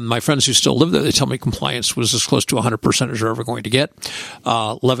 My friends who still live there, they tell me compliance was as close to 100% as you're ever going to get.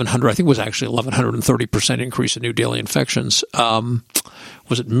 1,100, I think it was actually 1,130% increase in new daily infections.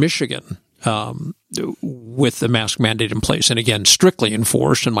 Was it Michigan? With the mask mandate in place, and again, strictly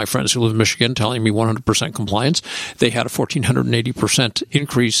enforced, and my friends who live in Michigan telling me 100% compliance, they had a 1,480%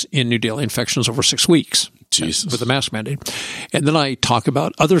 increase in new daily infections over 6 weeks. Jesus. With the mask mandate. And then I talk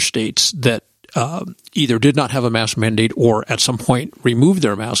about other states that either did not have a mask mandate or at some point removed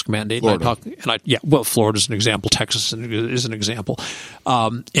their mask mandate. Florida's an example. Texas is an example.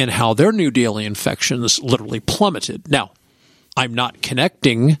 And how their new daily infections literally plummeted. Now, I'm not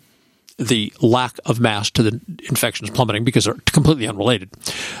connecting the lack of mask to the infections plummeting because they're completely unrelated.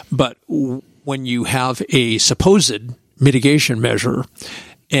 But when you have a supposed mitigation measure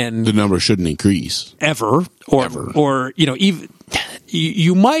and the number shouldn't increase ever, even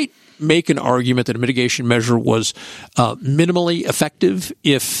you might make an argument that a mitigation measure was minimally effective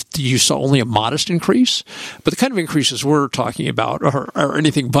if you saw only a modest increase. But the kind of increases we're talking about are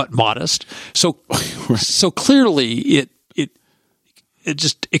anything but modest. So, so clearly it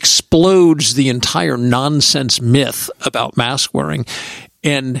just explodes the entire nonsense myth about mask wearing.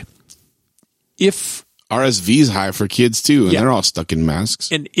 And if RSV is high for kids too, and they're all stuck in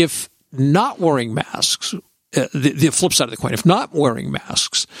masks. And if not wearing masks, the flip side of the coin, if not wearing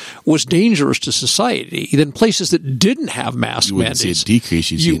masks was dangerous to society, then places that didn't have mask mandates, you wouldn't see a decrease,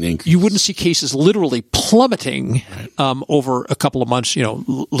 you'd see an increase. You wouldn't see cases literally plummeting over a couple of months,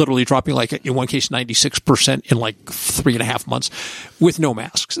 literally dropping like in one case 96% in like 3.5 months with no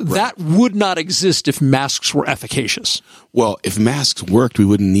masks. Right. That would not exist if masks were efficacious. Well, if masks worked, we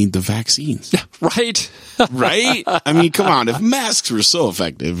wouldn't need the vaccines. Right. Right? I mean, come on. If masks were so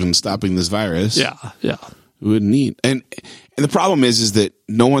effective in stopping this virus. Yeah. We wouldn't need. And the problem is that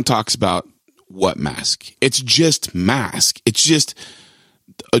no one talks about what mask. It's just mask. It's just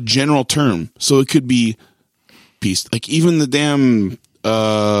a general term. So it could be piece. Like even the damn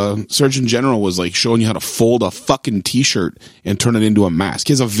Surgeon General was like showing you how to fold a fucking t-shirt and turn it into a mask.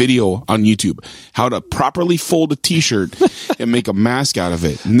 He has a video on YouTube how to properly fold a t-shirt and make a mask out of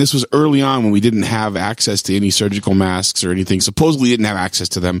it. And this was early on when we didn't have access to any surgical masks or anything. Supposedly didn't have access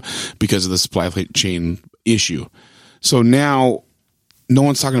to them because of the supply chain issue. So now no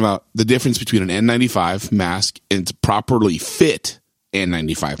one's talking about the difference between an N95 mask and its properly fit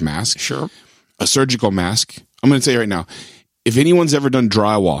N95 mask. Sure. A surgical mask. I'm going to tell you right now, if anyone's ever done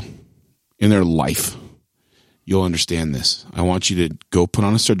drywall in their life, you'll understand this. I want you to go put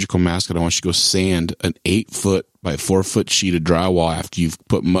on a surgical mask, and I want you to go sand an 8-foot by 4-foot sheet of drywall after you've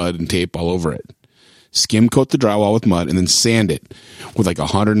put mud and tape all over it. Skim coat the drywall with mud and then sand it with like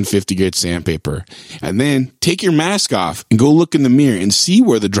 150 grit sandpaper. And then take your mask off and go look in the mirror and see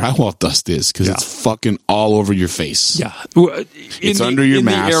where the drywall dust is, because it's fucking all over your face. Yeah. It's under your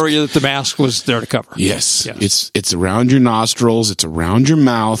mask. In the area that the mask was there to cover. Yes. It's around your nostrils. It's around your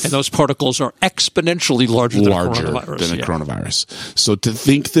mouth. And those particles are exponentially larger than a coronavirus. So to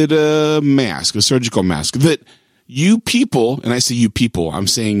think that a mask, a surgical mask, that you people, and I say you people, I'm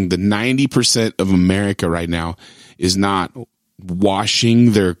saying the 90% of America right now is not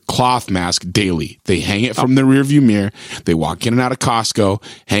washing their cloth mask daily. They hang it from the rearview mirror. They walk in and out of Costco,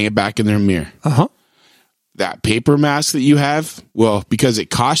 hang it back in their mirror. That paper mask that you have, well, because it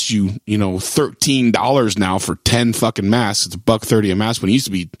costs you, $13 now for 10 fucking masks. It's $1.30 a mask when it used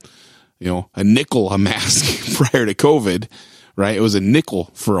to be, a nickel a mask prior to COVID. Right, it was a nickel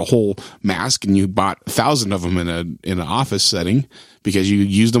for a whole mask, and you bought 1,000 of them in an office setting because you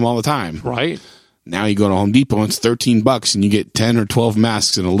used them all the time. Right. Now you go to Home Depot and it's $13, and you get 10 or 12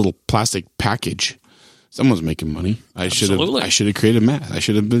 masks in a little plastic package. Someone's making money. I should have created a mask. I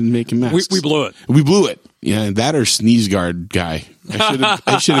should have been making masks. We blew it. We blew it. Yeah, that or sneeze guard guy.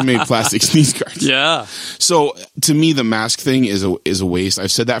 I should have made plastic sneeze guards. Yeah. So to me, the mask thing is a waste.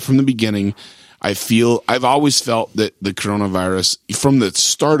 I've said that from the beginning. I've always felt that the coronavirus, from the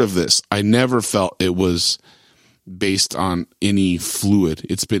start of this, I never felt it was based on any fluid.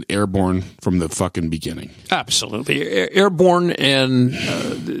 It's been airborne from the fucking beginning. Absolutely. Airborne and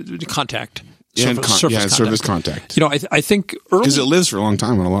contact. Surface contact. I think early... Because it lives for a long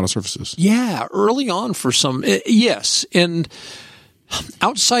time on a lot of surfaces. Yeah, early on for some... yes. And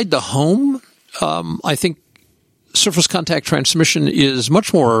outside the home, I think surface contact transmission is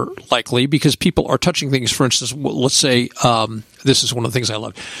much more likely because people are touching things. For instance, let's say this is one of the things I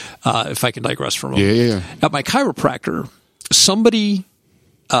love. If I can digress for a moment. Yeah. At my chiropractor, somebody,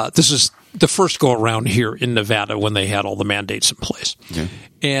 this is the first go around here in Nevada when they had all the mandates in place. Okay.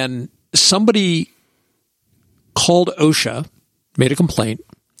 And somebody called OSHA, made a complaint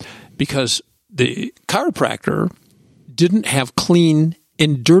because the chiropractor didn't have clean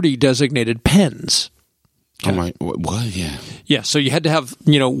and dirty designated pens. Okay. Oh my! What? Yeah. Yeah. So you had to have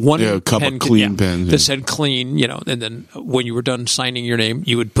one a cup pen, of clean pen that said clean. And then when you were done signing your name,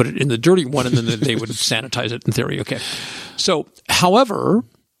 you would put it in the dirty one, and then they would sanitize it. In theory, okay. So, however,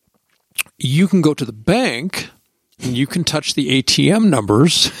 you can go to the bank and you can touch the ATM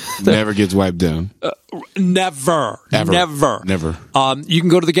numbers. Never gets wiped down. Never. You can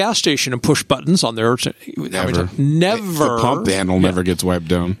go to the gas station and push buttons on there. Never. The pump handle never gets wiped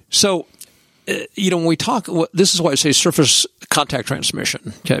down. So. When we talk, this is why I say surface contact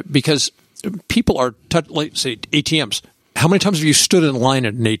transmission, okay? Because people are, like, say, ATMs. How many times have you stood in line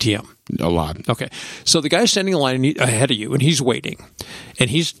at an ATM? A lot. Okay. So the guy's standing in line ahead of you, and he's waiting. And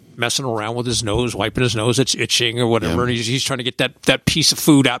he's messing around with his nose, wiping his nose. It's itching or whatever. Yeah. And he's trying to get that piece of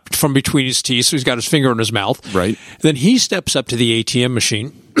food out from between his teeth. So he's got his finger in his mouth. Right. Then he steps up to the ATM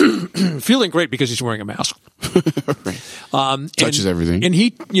machine, feeling great because he's wearing a mask. Touches everything. And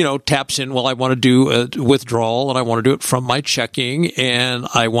he, taps in, well, I want to do a withdrawal and I want to do it from my checking and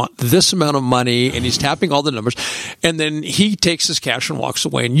I want this amount of money, and he's tapping all the numbers. And then he takes his cash and walks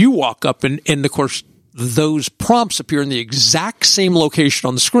away, and you walk up and of course, those prompts appear in the exact same location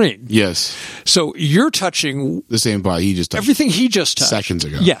on the screen. Yes. So you're touching the same spot he just touched. Everything he just touched. Seconds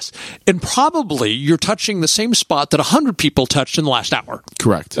ago. Yes. And probably you're touching the same spot that 100 people touched in the last hour.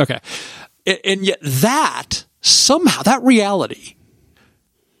 Correct. Okay. And yet that reality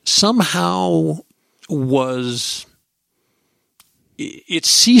somehow it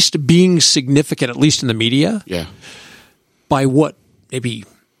ceased being significant, at least in the media. Yeah. By what, maybe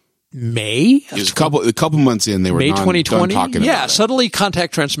May? It was a couple months in, they were May 2020. talking about it. Suddenly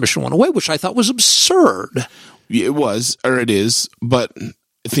contact transmission went away, which I thought was absurd. It was, or it is, but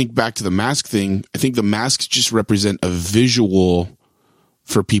I think back to the mask thing, I think the masks just represent a visual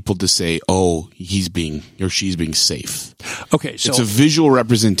for people to say, oh, he's being or she's being safe. Okay, so it's a visual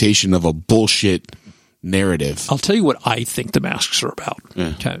representation of a bullshit narrative. I'll tell you what I think the masks are about.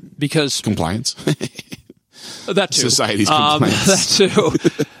 Yeah. Okay, because compliance. That too. Society's compliance. That too.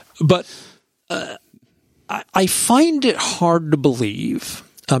 But I find it hard to believe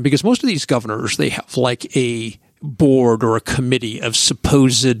because most of these governors, they have like a board or a committee of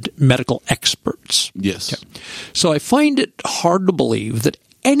supposed medical experts. Yes. Okay. So I find it hard to believe that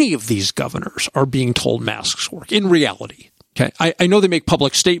any of these governors are being told masks work in reality. Okay. I know they make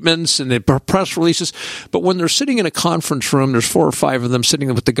public statements and they press releases, but when they're sitting in a conference room, there's 4 or 5 of them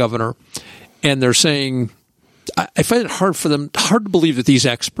sitting with the governor, and they're saying, I find it hard to believe that these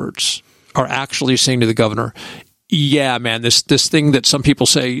experts are actually saying to the governor, yeah, man, this thing that some people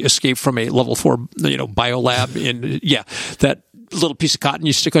say escaped from a level 4, biolab that little piece of cotton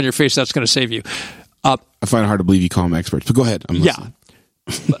you stick on your face, that's going to save you. I find it hard to believe you call them experts, but go ahead. I'm listening.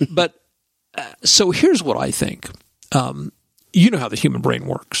 but so here's what I think. You know how the human brain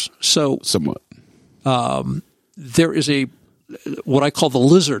works. So somewhat. There is what I call the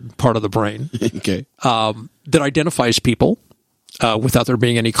lizard part of the brain. Okay. That identifies people without there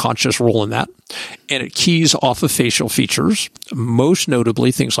being any conscious role in that. And it keys off of facial features, most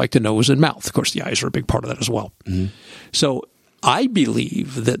notably things like the nose and mouth. Of course, the eyes are a big part of that as well. Mm-hmm. So I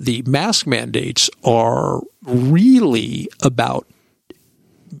believe that the mask mandates are really about,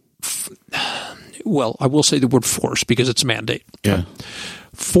 well, I will say the word force because it's a mandate. Yeah.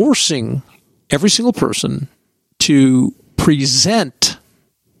 Forcing every single person to present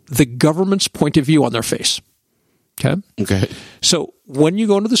the government's point of view on their face. Okay. So when you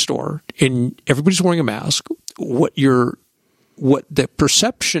go into the store and everybody's wearing a mask, what the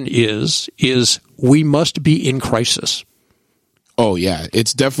perception is we must be in crisis. Oh yeah,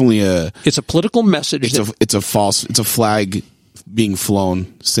 it's definitely it's a political message. It's a flag being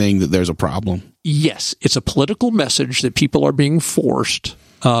flown saying that there's a problem. Yes, it's a political message that people are being forced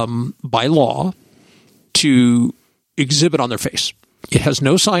by law to exhibit on their face. It has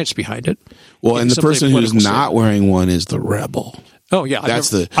no science behind it. Well, and the person who's not wearing one is the rebel. Oh yeah,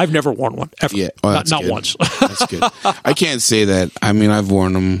 I've never worn one ever. Yeah, not once. That's good. I can't say that. I mean, I've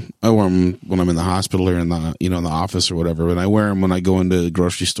worn them. I wear them when I'm in the hospital or in the in the office or whatever. And I wear them when I go into the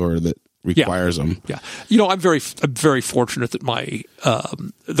grocery store that requires them. Yeah, I'm very fortunate that my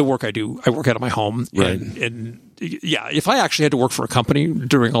the work I do, I work out of my home. Right. And if I actually had to work for a company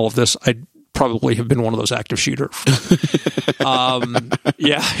during all of this, I'd probably have been one of those active shooters. Would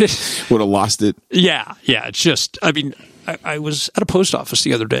have lost it. Yeah. It's just, I mean, I was at a post office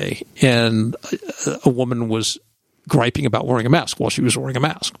the other day and a woman was griping about wearing a mask while she was wearing a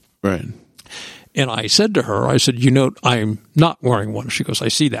mask. Right. And I said to her, I'm not wearing one. She goes, I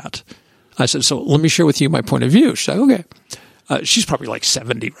see that. I said, so let me share with you my point of view. She's like, okay. She's probably like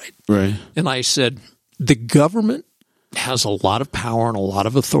 70, right? Right. And I said, the government has a lot of power and a lot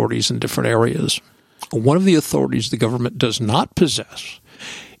of authorities in different areas. One of the authorities the government does not possess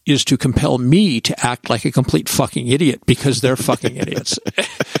is to compel me to act like a complete fucking idiot because they're fucking idiots.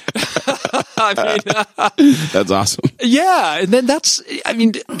 That's awesome. Yeah. And then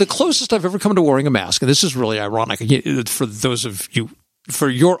the closest I've ever come to wearing a mask, and this is really ironic for those of you, for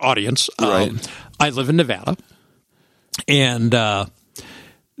your audience. Right. I live in Nevada, and the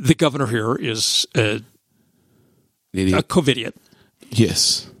governor here is a COVIDiot.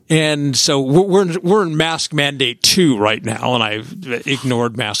 Yes. And so we're in mask mandate 2 right now, and I've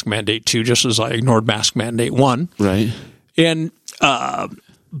ignored mask mandate 2 just as I ignored mask mandate 1. Right. And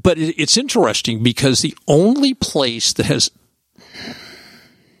but it's interesting because the only place that has,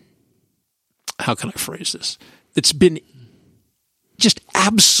 how can I phrase this? That's been just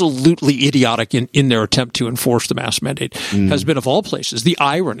absolutely idiotic in their attempt to enforce the mask mandate has been, of all places, the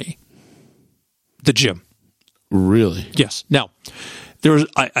irony, the gym. Really? Yes. Now,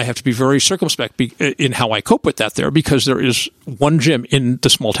 I have to be very circumspect in how I cope with that there, because there is one gym in the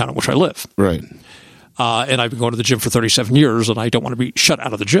small town in which I live. Right. And I've been going to the gym for 37 years, and I don't want to be shut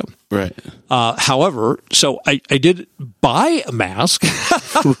out of the gym. Right. However, so I did buy a mask.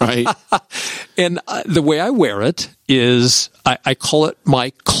 Right. And the way I wear it is I call it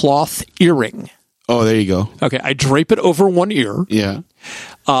my cloth earring. Oh, there you go. Okay. I drape it over one ear. Yeah.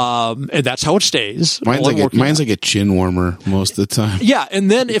 And that's how it stays. Mine's like a chin warmer most of the time. Yeah, and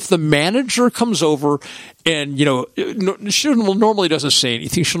then if the manager comes over and, she normally doesn't say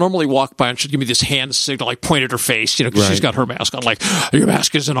anything. She'll normally walk by and she'll give me this hand signal, like point at her face, because she's got her mask on, like, your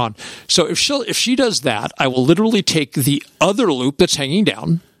mask isn't on. So if she does that, I will literally take the other loop that's hanging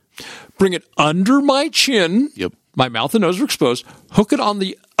down, bring it under my chin. Yep. My mouth and nose are exposed, hook it on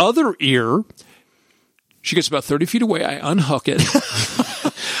the other ear. She gets about 30 feet away. I unhook it.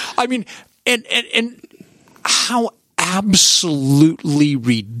 I mean, and how absolutely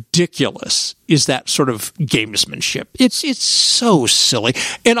ridiculous is that sort of gamesmanship? It's so silly.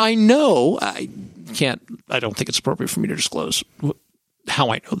 And I know I don't think it's appropriate for me to disclose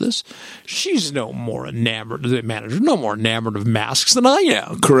how I know this. She's no more enamored, the manager, no more enamored of masks than I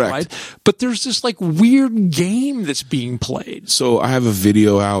am. Correct. Right? But there's this like weird game that's being played. So I have a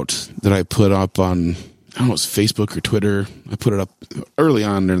video out that I put up on, I don't know, it's Facebook or Twitter. I put it up early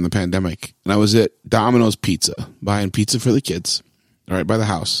on during the pandemic. And I was at Domino's Pizza, buying pizza for the kids, right by the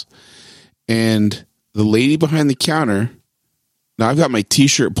house. And the lady behind the counter, now I've got my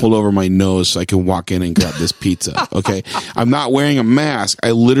t-shirt pulled over my nose so I can walk in and grab this pizza. Okay. I'm not wearing a mask.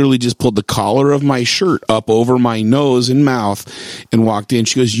 I literally just pulled the collar of my shirt up over my nose and mouth and walked in.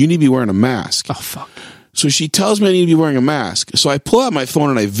 She goes, you need to be wearing a mask. Oh, fuck. So she tells me I need to be wearing a mask. So I pull out my phone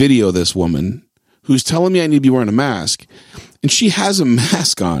and I video this woman who's telling me I need to be wearing a mask. And she has a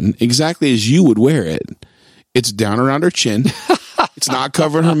mask on exactly as you would wear it. It's down around her chin. It's not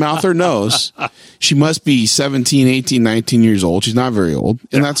covering her mouth or nose. She must be 17, 18, 19 years old. She's not very old.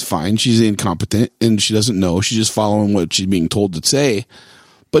 And that's fine. She's incompetent and she doesn't know. She's just following what she's being told to say.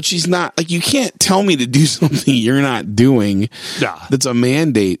 But she's not, like, you can't tell me to do something you're not doing. Yeah. That's a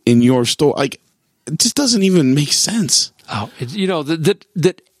mandate in your store. Like, it just doesn't even make sense. Oh,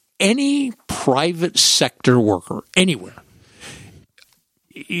 that any private sector worker anywhere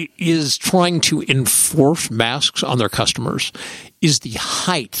is trying to enforce masks on their customers is the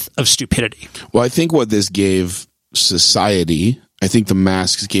height of stupidity. Well, I think what this gave society, I think the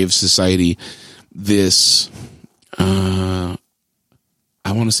masks gave society this, I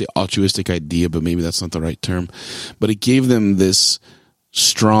want to say altruistic idea, but maybe that's not the right term. But it gave them this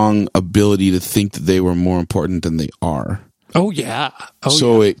strong ability to think that they were more important than they are. Oh, yeah.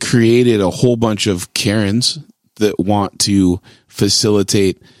 It created a whole bunch of Karens that want to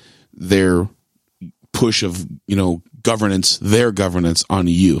facilitate their push of, governance, their governance on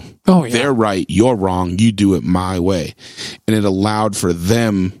you. Oh, yeah. They're right. You're wrong. You do it my way. And it allowed for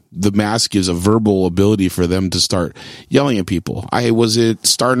them, the mask gives a verbal ability for them to start yelling at people. I was at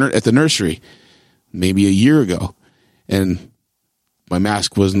the nursery maybe a year ago and my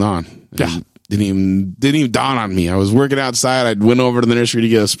mask wasn't on. Yeah. Didn't even dawn on me. I was working outside. I went over to the nursery to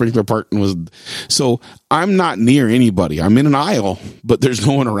get a sprinkler part so I'm not near anybody. I'm in an aisle, but there's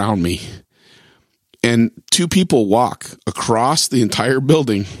no one around me. And two people walk across the entire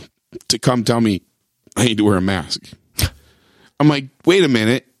building to come tell me I need to wear a mask. I'm like, wait a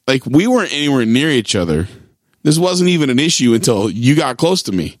minute. Like, we weren't anywhere near each other. This wasn't even an issue until you got close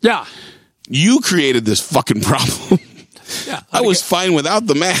to me. Yeah. You created this fucking problem. Yeah. I was fine without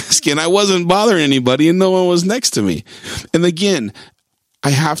the mask and I wasn't bothering anybody and no one was next to me. And again,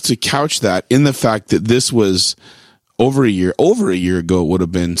 I have to couch that in the fact that this was over a year ago it would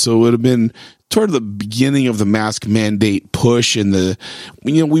have been. So it would have been toward the beginning of the mask mandate push and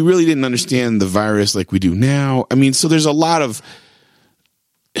we really didn't understand the virus like we do now. I mean, so there's a lot of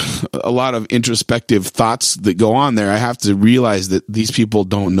introspective thoughts that go on there. I have to realize that these people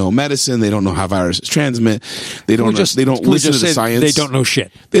don't know medicine. They don't know how viruses transmit. They don't listen to the science. They don't know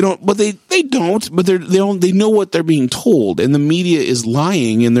shit. They know what they're being told, and the media is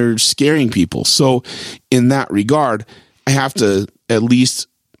lying and they're scaring people. So in that regard, I have to at least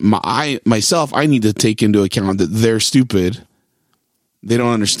I need to take into account that they're stupid. They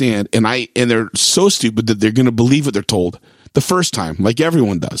don't understand. And they're so stupid that they're going to believe what they're told the first time, like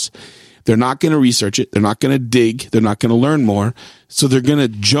everyone does. They're not going to research it. They're not going to dig. They're not going to learn more. So they're going to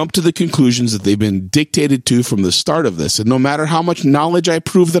jump to the conclusions that they've been dictated to from the start of this. And no matter how much knowledge I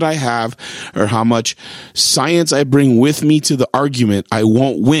prove that I have or how much science I bring with me to the argument, I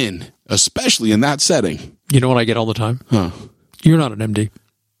won't win, especially in that setting. You know what I get all the time? Huh. You're not an MD.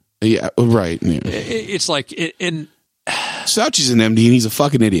 Yeah, right. Yeah. It's like in Fauci's an MD and he's a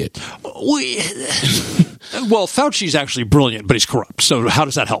fucking idiot. Well, Fauci's actually brilliant, but he's corrupt. So how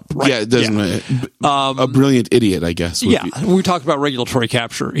does that help? Right? Yeah, it doesn't. A brilliant idiot, I guess. Yeah, when we talk about regulatory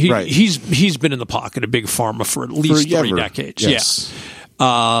capture, Right. he's been in the pocket of Big Pharma for at least 3 decades. Yes.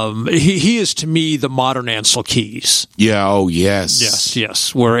 Yeah. He is, to me, the modern Ansel Keys. Yeah, oh, yes.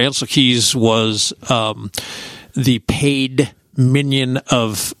 Yes. Where Ansel Keys was the paid minion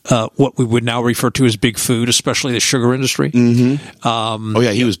of what we would now refer to as big food, especially the sugar industry. Mm-hmm.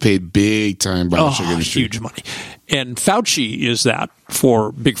 He was paid big time by the sugar industry. Huge money. And Fauci is that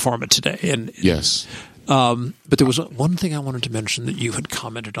for Big Pharma today. And Yes. but there was one thing I wanted to mention that you had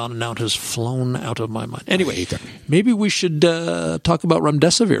commented on, and now it has flown out of my mind. Anyway, maybe we should talk about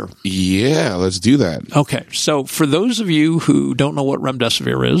remdesivir. Yeah, let's do that. Okay, so for those of you who don't know what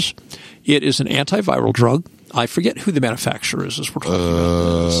remdesivir is, it is an antiviral drug. I forget who the manufacturer is as we're talking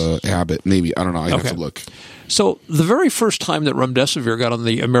about this. Abbott, maybe. I don't know. I have to look. So the very first time that remdesivir got on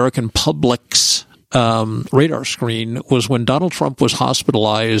the American public's radar screen was when Donald Trump was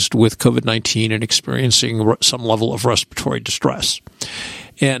hospitalized with COVID-19 and experiencing some level of respiratory distress.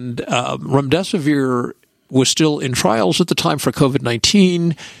 And remdesivir was still in trials at the time for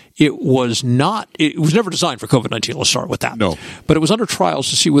COVID-19. It was never designed for COVID-19. Let's start with that. No. But it was under trials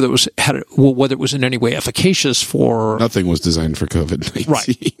to see whether it was in any way efficacious for... Nothing was designed for COVID-19.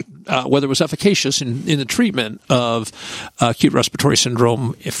 Right. Whether it was efficacious in the treatment of acute respiratory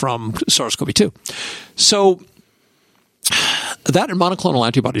syndrome from SARS-CoV-2. So that and monoclonal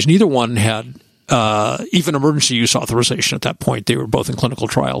antibodies, neither one had even emergency use authorization at that point. They were both in clinical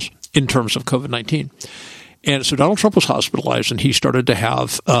trials in terms of COVID-19. And so Donald Trump was hospitalized, and he started to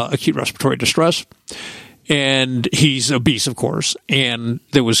have acute respiratory distress. And he's obese, of course, and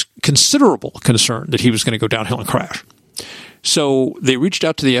there was considerable concern that he was going to go downhill and crash. So they reached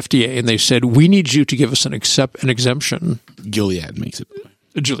out to the FDA, and they said, we need you to give us an exemption. Gilead makes it.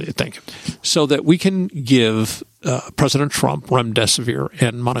 Julia, thank you. So that we can give President Trump remdesivir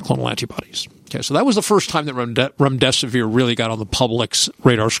and monoclonal antibodies. Okay, so that was the first time that remdesivir really got on the public's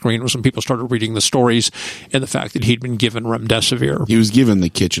radar screen, was when people started reading the stories and the fact that he'd been given remdesivir. He was given the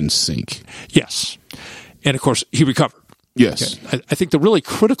kitchen sink. Yes. And, of course, he recovered. Yes. Okay. I think the really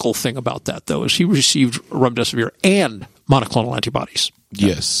critical thing about that, though, is he received remdesivir and monoclonal antibodies. Okay.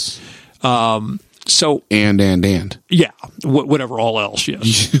 Yes. So and yeah, whatever all else.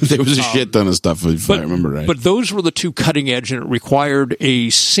 Yes, there was a shit ton of stuff if I remember right. But those were the two cutting edge, and it required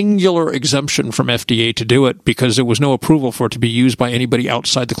a singular exemption from FDA to do it because there was no approval for it to be used by anybody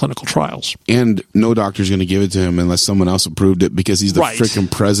outside the clinical trials. And no doctor's going to give it to him unless someone else approved it because he's the freaking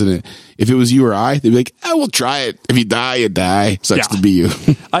president. If it was you or I, they'd be like, "I will try it. If you die, you die. Sucks to be you."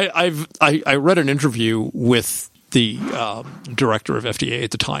 I read an interview with the director of FDA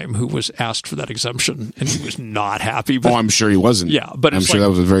at the time, who was asked for that exemption, and he was not happy. But, I'm sure he wasn't. Yeah, but I'm sure that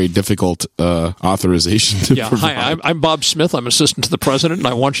was a very difficult authorization to provide. Hi, I'm Bob Smith. I'm assistant to the president, and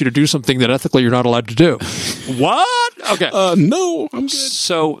I want you to do something that ethically you're not allowed to do. What? Okay. No, I'm good.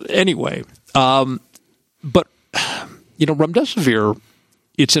 So anyway, but remdesivir,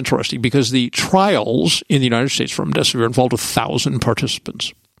 it's interesting because the trials in the United States for remdesivir involved 1,000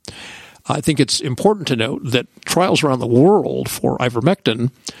 participants. I think it's important to note that trials around the world for ivermectin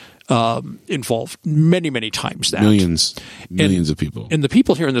involved many, many times that. Millions of people. And the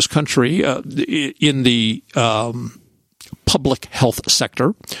people here in this country, in the public health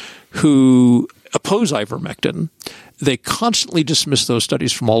sector, who oppose ivermectin, they constantly dismiss those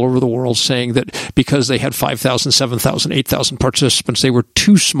studies from all over the world, saying that because they had 5,000, 7,000, 8,000 participants, they were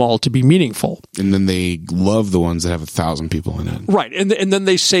too small to be meaningful. And then they love the ones that have 1,000 people in it. Right. And then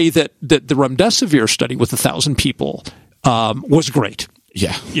they say that the remdesivir study with 1,000 people was great.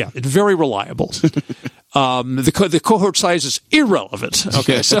 Yeah. Yeah. It's very reliable. The cohort size is irrelevant.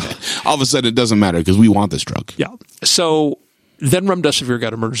 Okay. So all of a sudden it doesn't matter because we want this drug. Yeah. So then remdesivir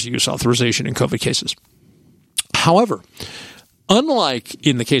got emergency use authorization in COVID cases. However, unlike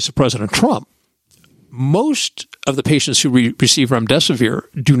in the case of President Trump, most of the patients who receive remdesivir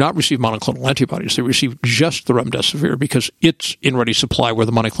do not receive monoclonal antibodies. They receive just the remdesivir because it's in ready supply where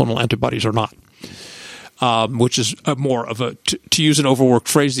the monoclonal antibodies are not, which is more of a, to use an overworked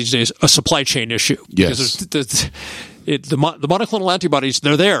phrase these days, a supply chain issue. Yes. Because the monoclonal antibodies,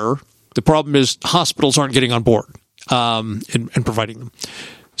 they're there. The problem is hospitals aren't getting on board and providing them.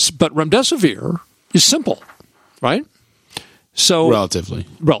 But remdesivir is simple, right? So Relatively.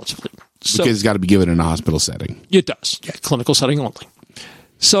 So Because it's got to be given in a hospital setting. it does. Yeah, clinical setting only.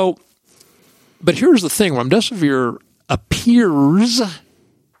 So, but here's the thing. Remdesivir appears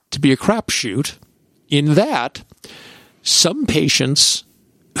to be a crapshoot in that some patients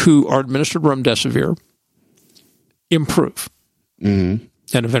who are administered remdesivir improve and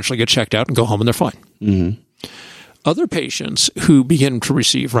eventually get checked out and go home and they're fine. Other patients who begin to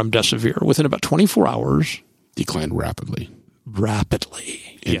receive remdesivir within about 24 hours Decline rapidly.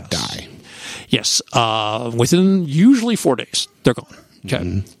 and die. Yes. Within usually 4 days, they're gone.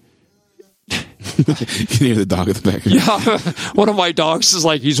 Okay. You can hear the dog at the back. One of my dogs is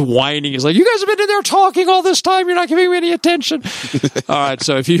like, he's whining. He's like, you guys have been in there talking all this time. You're not giving me any attention. All right.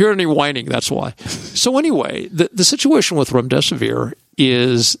 So if you hear any whining, that's why. So anyway, the situation with remdesivir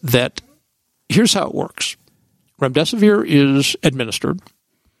is that here's how it works. Remdesivir is administered.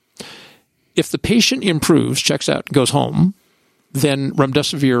 If the patient improves, checks out, goes home, then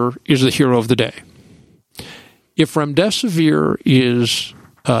remdesivir is the hero of the day. If remdesivir is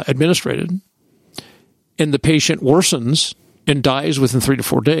administered and the patient worsens and dies within 3 to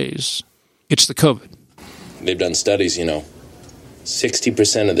 4 days, it's the COVID. They've done studies,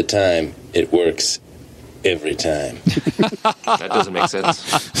 60% of the time it works every time. That doesn't make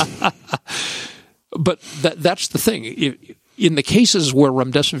sense. But that's the thing. In the cases where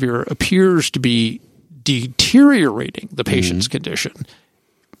remdesivir appears to be deteriorating the patient's condition,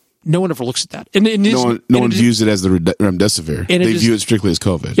 no one ever looks at that. And No one views it as the remdesivir. They view it strictly as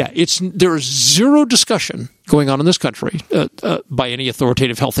COVID. Yeah, there is zero discussion going on in this country by any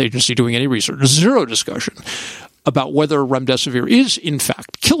authoritative health agency doing any research. Zero discussion about whether remdesivir is in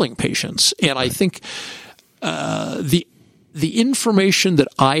fact killing patients. And I think the information that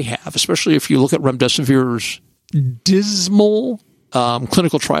I have, especially if you look at remdesivir's dismal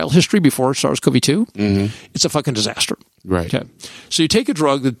clinical trial history before SARS-CoV-2, it's a fucking disaster. Right. Okay. So you take a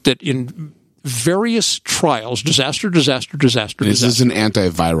drug that in various trials, disaster. This is an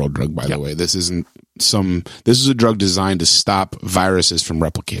antiviral drug, by the way. This isn't this is a drug designed to stop viruses from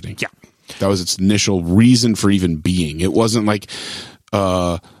replicating. Yeah. That was its initial reason for even being. It wasn't like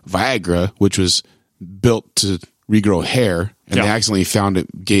Viagra, which was built to regrow hair, and they accidentally found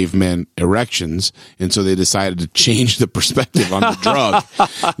it gave men erections, and so they decided to change the perspective on the drug.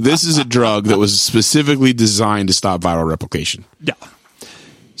 This is a drug that was specifically designed to stop viral replication. Yeah.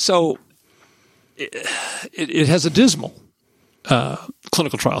 So it has a dismal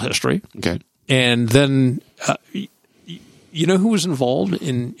clinical trial history. Okay. And then, you know who was involved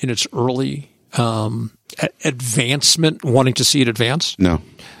in its early advancement, wanting to see it advance? No.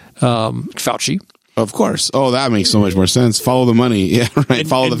 Fauci. Of course. Oh, that makes so much more sense. Follow the money. Yeah, right.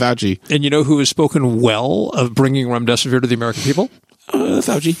 Follow the Fauci. And you know who has spoken well of bringing remdesivir to the American people?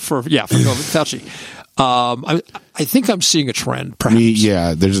 Fauci. For Fauci. I think I'm seeing a trend, perhaps.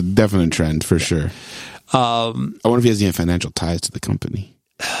 Yeah, there's a definite trend for sure. I wonder if he has any financial ties to the company.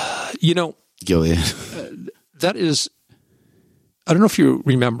 Gilead. That is, I don't know if you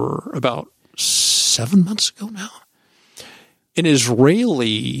remember, about 7 months ago now, an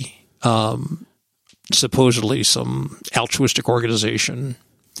Israeli, supposedly some altruistic organization,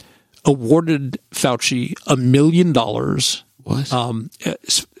 awarded Fauci $1 million. What?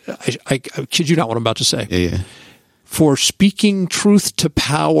 I kid you not what I'm about to say. Yeah. For speaking truth to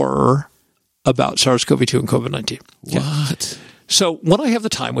power about SARS-CoV-2 and COVID-19. What? So when I have the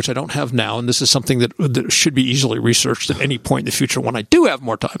time, which I don't have now, and this is something that should be easily researched at any point in the future when I do have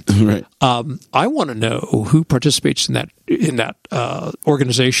more time, Right. I want to know who participates in that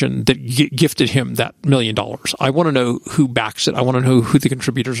organization that gifted him that $1 million. I want to know who backs it. I want to know who the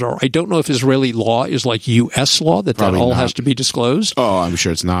contributors are. I don't know if Israeli law is like U.S. law, that Probably all not. has to be disclosed. Oh, I'm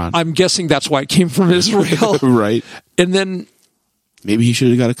sure it's not. I'm guessing that's why it came from Israel. Right. And then Maybe he should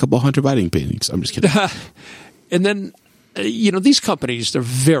have got a couple Hunter Biden paintings. I'm just kidding. And then, these companies, they're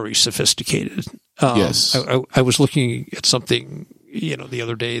very sophisticated. Yes. I was looking at something, the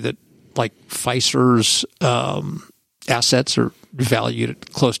other day that like Pfizer's assets are valued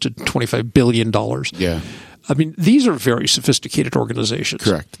at close to $25 billion. Yeah. I mean, these are very sophisticated organizations.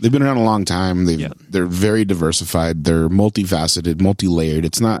 Correct. They've been around a long time. They're very diversified. They're multifaceted, multi-layered.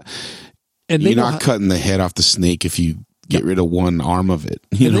 It's not, And you're not cutting the head off the snake if you get rid of one arm of it.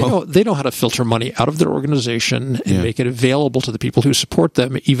 They know how to filter money out of their organization and make it available to the people who support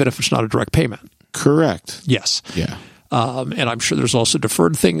them, even if it's not a direct payment. Correct. Yes. Yeah. And I'm sure there's also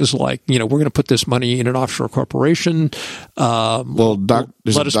deferred things like, we're going to put this money in an offshore corporation.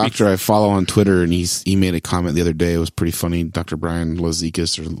 There's a doctor I follow on Twitter, and he made a comment the other day. It was pretty funny. Dr. Brian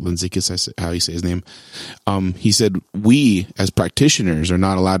Linzikis, how you say his name. He said, we as practitioners are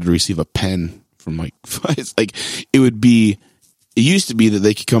not allowed to receive a pen from it's like it used to be that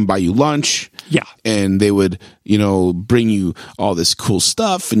they could come buy you lunch. Yeah. And they would, bring you all this cool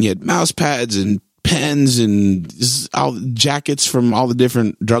stuff, and you had mouse pads and pens and all jackets from all the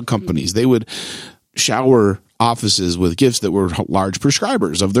different drug companies. They would shower offices with gifts that were large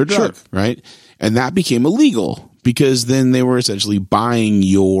prescribers of their drug, right? And that became illegal because then they were essentially buying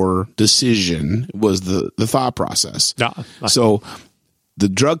your decision was the thought process. Yeah. So the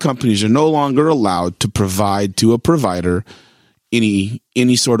drug companies are no longer allowed to provide to a provider any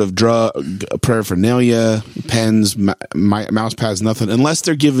sort of drug paraphernalia, pens, mouse pads, nothing, unless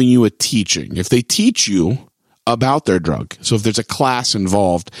they're giving you a teaching. If they teach you about their drug, so if there's a class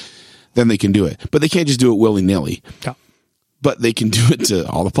involved, then they can do it. But they can't just do it willy-nilly. Yeah. But they can do it to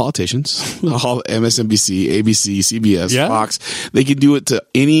all the politicians, all MSNBC, ABC, CBS, Fox. They can do it to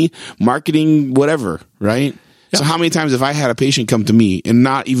any marketing, whatever, right? Yeah. So how many times have I had a patient come to me, and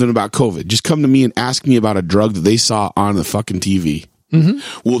not even about COVID, just come to me and ask me about a drug that they saw on the fucking TV?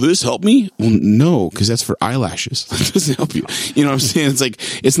 Mm-hmm. Will this help me? Well, no, because that's for eyelashes. That doesn't help you. You know what I'm saying? It's like,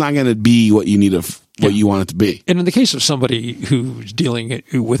 it's not going to be what you need what you want it to be. And in the case of somebody who's dealing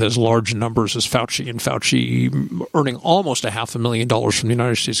with as large numbers as Fauci, and Fauci earning almost $500,000 from the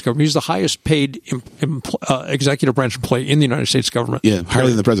United States government, he's the highest paid executive branch employee in the United States government. Yeah, higher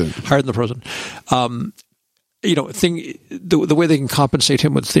than the president. Higher than the president. The way they can compensate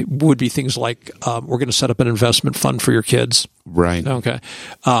him would be things like, we're going to set up an investment fund for your kids. Right. Okay.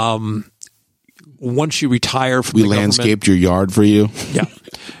 Once you retire from the government, we landscaped your yard for you. Yeah.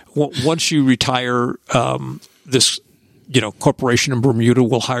 Once you retire, this corporation in Bermuda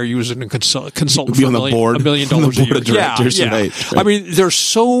will hire you as a consultant be for on the board, $1 million on the board a year. Of directors. Yeah. Right. I mean, there's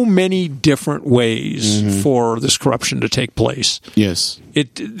so many different ways for this corruption to take place. Yes.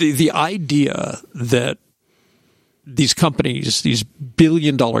 The idea that these companies, these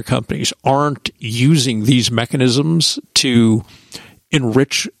billion-dollar companies, aren't using these mechanisms to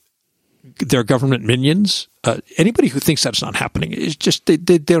enrich their government minions. Anybody who thinks that's not happening is just they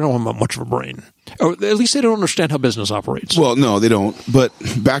don't have much of a brain, or at least they don't understand how business operates. Well, no, they don't. But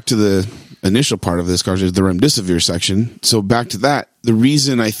back to the initial part of this, is the remdesivir section. So back to that, the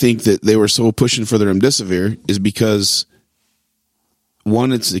reason I think that they were so pushing for the remdesivir is because,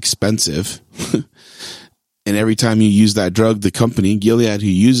 one, it's expensive. And every time you use that drug, the company, Gilead, who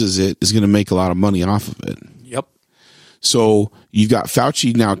uses it, is going to make a lot of money off of it. Yep. So you've got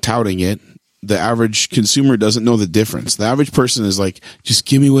Fauci now touting it. The average consumer doesn't know the difference. The average person is like, just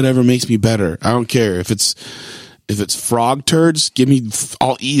give me whatever makes me better. I don't care. If it's frog turds, give me,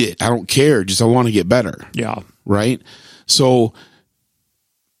 I'll eat it. I don't care. Just I want to get better. Yeah. Right? So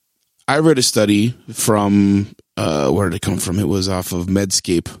I read a study from, where did it come from? It was off of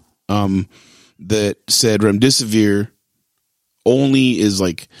Medscape. That said remdesivir only is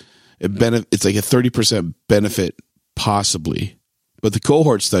like it's like a 30% benefit possibly, but the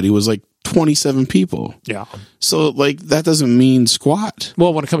cohort study was like 27 people. Yeah. So like that doesn't mean squat.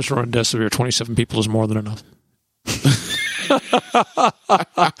 Well, when it comes to remdesivir, 27 people is more than enough.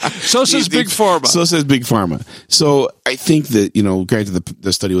 So says Big Pharma. So says Big Pharma. So I think that, granted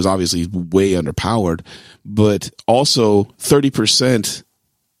the study was obviously way underpowered, but also 30%,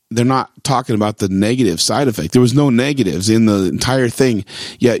 they're not talking about the negative side effect. There was no negatives in the entire thing.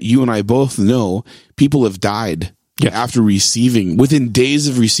 Yet you and I both know people have died after within days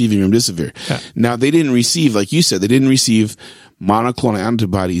of receiving remdesivir. Yeah. Now, they didn't receive, like you said, they didn't receive monoclonal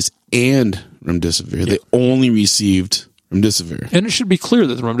antibodies and remdesivir. Yeah. They only received remdesivir. And it should be clear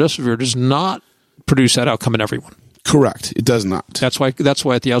that the remdesivir does not produce that outcome in everyone. Correct. It does not. That's why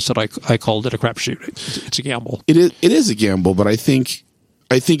at the outset I called it a crapshoot. It's a gamble. It is a gamble, but I think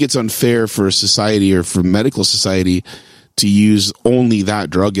it's unfair for society or for medical society to use only that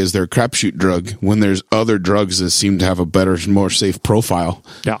drug as their crapshoot drug when there's other drugs that seem to have a better, more safe profile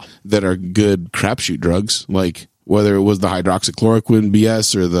that are good crapshoot drugs, like whether it was the hydroxychloroquine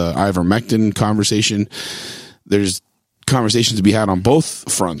BS or the ivermectin conversation. There's conversations to be had on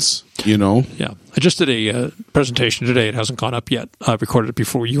both fronts, Yeah. I just did a presentation today. It hasn't gone up yet. I recorded it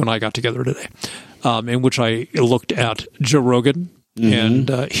before you and I got together today, in which I looked at Joe Rogan, and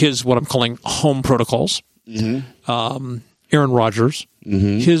his what I'm calling home protocols. Aaron Rodgers,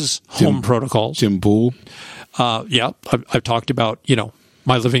 his home protocols. Tim Pool. I've talked about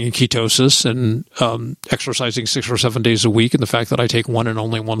my living in ketosis and exercising 6 or 7 days a week, and the fact that I take one and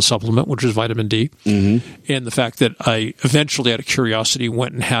only one supplement, which is vitamin D, and the fact that I eventually, out of curiosity,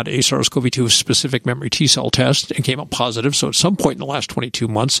 went and had a SARS-CoV-2 specific memory T cell test and came up positive. So at some point in the last 22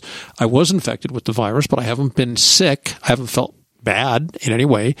 months, I was infected with the virus, but I haven't been sick. I haven't felt bad in any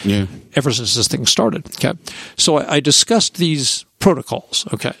way ever since this thing started. Okay. So I discussed these protocols.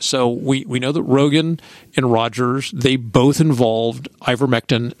 Okay. So we know that Rogan and Rogers, they both involved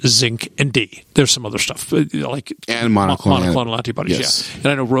ivermectin, zinc, and D. There's some other stuff like and monoclonal antibodies. Yes. Yeah. And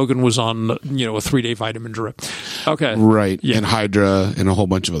I know Rogan was on, a 3-day vitamin drip. Okay. Right. Yeah. And Hydra and a whole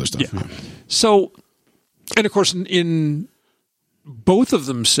bunch of other stuff. Yeah. So, and of course, in both of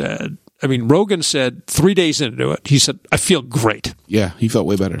them said, Rogan said 3 days into it, he said, I feel great. Yeah, he felt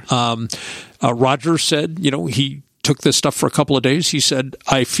way better. Rogers said, he took this stuff for a couple of days. He said,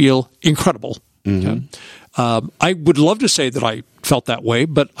 I feel incredible. Okay? I would love to say that I felt that way,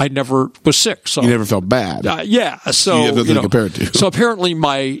 but I never was sick. So you never felt bad. Yeah. So you have nothing to compare it to. So apparently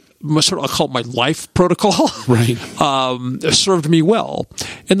my I'll call it my life protocol, right? Served me well.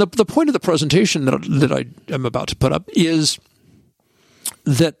 And the point of the presentation that I am about to put up is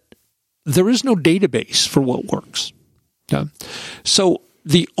that there is no database for what works. Okay? So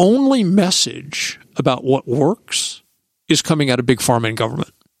the only message about what works is coming out of big pharma and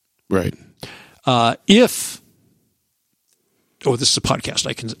government. Right. This is a podcast.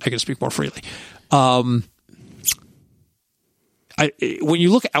 I can speak more freely. When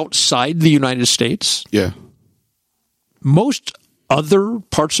you look outside the United States, most other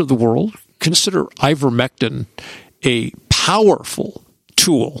parts of the world consider ivermectin a powerful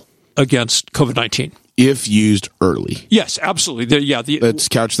tool against COVID-19. If used early. Yes, absolutely. Let's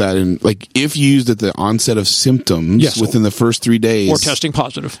couch that in, if used at the onset of symptoms within the first 3 days. Or testing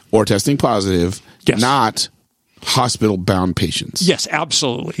positive. Not hospital-bound patients. Yes,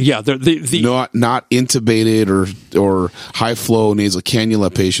 absolutely. Yeah. Not intubated or high-flow nasal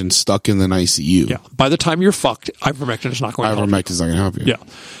cannula patients stuck in an ICU. Yeah. By the time you're fucked, ivermectin is not going to help you. Ivermectin is not going to help you. Yeah.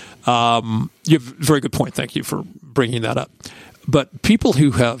 You have a very good point. Thank you for bringing that up. But people who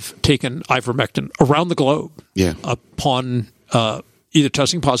have taken ivermectin around the globe upon either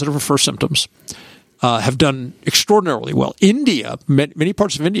testing positive or first symptoms have done extraordinarily well. India, many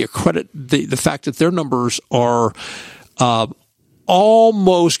parts of India credit the fact that their numbers are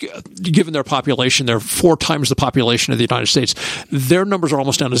almost, given their population, they're 4 times the population of the United States. Their numbers are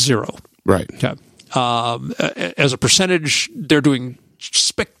almost down to 0. Right. Okay. As a percentage, they're doing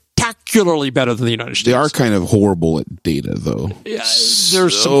spectacularly better than the United States. They are kind of horrible at data, though. Yeah,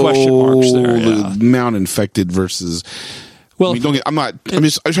 there's some question marks there. The amount infected versus. Well, I'm trying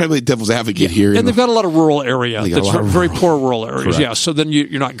to play devil's advocate here. And they've got a lot of rural area. That's very poor rural areas. Correct. Yeah. So then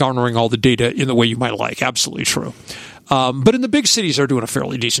you're not garnering all the data in the way you might like. Absolutely true. But in the big cities, they're doing a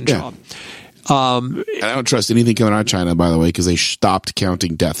fairly decent job. And I don't trust anything coming out of China, by the way, because they stopped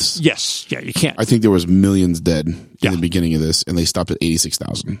counting deaths. Yes. Yeah, you can't. I think there was millions dead in the beginning of this, and they stopped at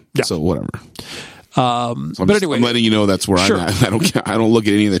 86,000. Yeah. So whatever. Anyway, I'm letting you know that's where I'm at. I don't look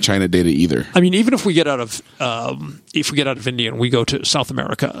at any of the China data either. Even if we get out of India and we go to South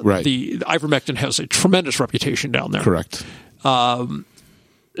America, right. the ivermectin has a tremendous reputation down there. Correct. So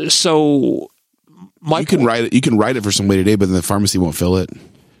you can write it for somebody today, but then the pharmacy won't fill it.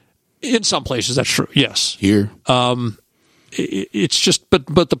 In some places, that's true. Yes. Here, it's just,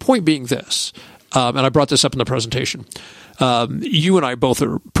 but the point being this, and I brought this up in the presentation. You and I both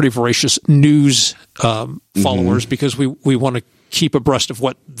are pretty voracious news followers because we want to keep abreast of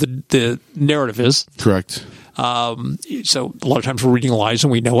what the narrative is. Correct. So a lot of times we're reading lies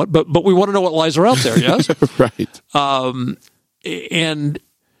and we know it, but we want to know what lies are out there. Yes. Right. And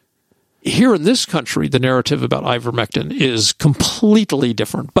here in this country, the narrative about ivermectin is completely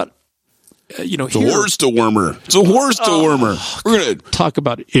different. But it's a horse dewormer. It's a horse dewormer. We're gonna talk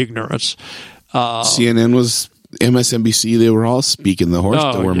about ignorance. CNN was MSNBC. They were all speaking the horse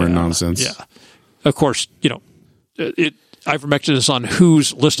dewormer nonsense. Yeah. Of course, ivermectin is on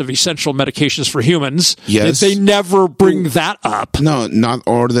WHO's list of essential medications for humans. Yes. They never bring that up. No, not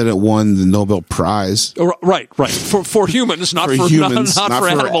or that it won the Nobel Prize. Right. For humans, not for humans, not for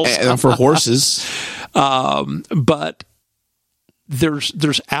animals. Not for horses. But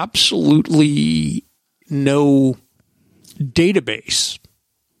there's absolutely no database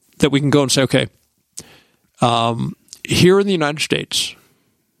that we can go and say, okay, here in the United States,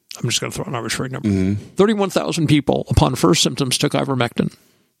 I'm just going to throw an arbitrary number. 31,000 people upon first symptoms took ivermectin,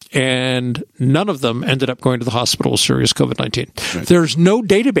 and none of them ended up going to the hospital with serious COVID-19. Right. There's no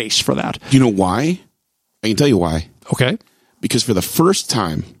database for that. Do you know why? I can tell you why. Okay. Because for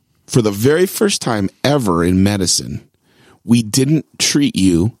the very first time ever in medicine, we didn't treat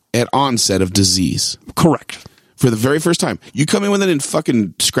you at onset of disease. Correct. For the very first time. You come in with a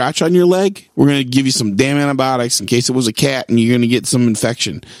fucking scratch on your leg, we're going to give you some damn antibiotics in case it was a cat and you're going to get some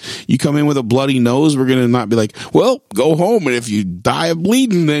infection. You come in with a bloody nose, we're going to not be like, well, go home, and if you die of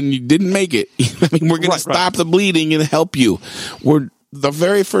bleeding, then you didn't make it. I mean, we're going to stop the bleeding and help you. We're the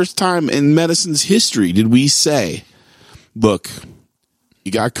very first time in medicine's history did we say, look,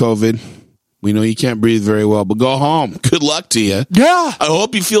 you got COVID. We know you can't breathe very well, but go home. Good luck to you. Yeah. I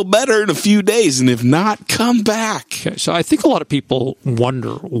hope you feel better in a few days, and if not, come back. Okay, so I think a lot of people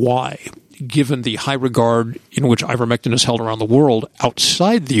wonder why, given the high regard in which ivermectin is held around the world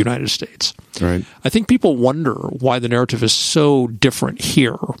outside the United States. Right. I think people wonder why the narrative is so different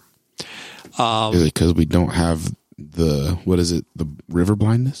here. Is it because we don't have the river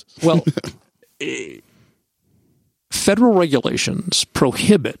blindness? Well, federal regulations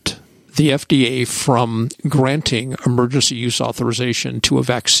prohibit the FDA from granting emergency use authorization to a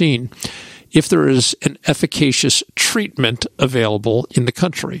vaccine if there is an efficacious treatment available in the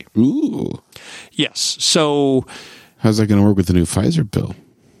country. Ooh. Yes. So how's that going to work with the new Pfizer pill?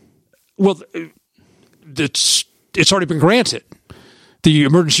 Well, it's already been granted. The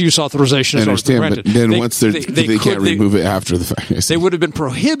emergency use authorization has already been granted. But then once they can't remove it after the fact. They would have been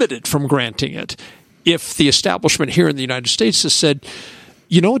prohibited from granting it if the establishment here in the United States has said,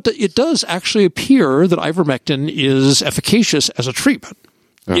 you know, it does actually appear that ivermectin is efficacious as a treatment.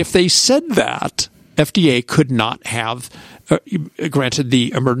 Oh. If they said that, FDA could not have granted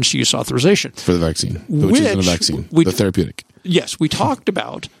the emergency use authorization. For the vaccine, which isn't a vaccine, the therapeutic. Yes, we talked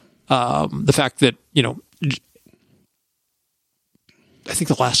about the fact that, you know, I think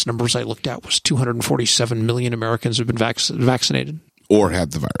the last numbers I looked at was 247 million Americans have been vaccinated. Or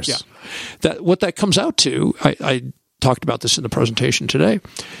had the virus. Yeah. What that comes out to, I talked about this in the presentation today,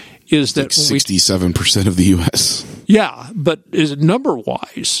 is that like 67% of the U.S. Yeah, but is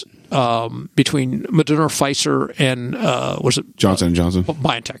number-wise between Moderna, Pfizer, and was it Johnson & Johnson?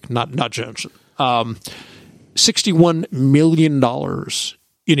 BioNTech, not Johnson. $61 million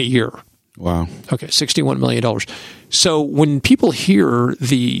in a year. Wow. Okay, $61 million. So when people hear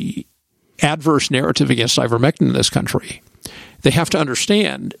the adverse narrative against ivermectin in this country, they have to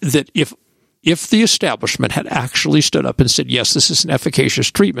understand that if the establishment had actually stood up and said, yes, this is an efficacious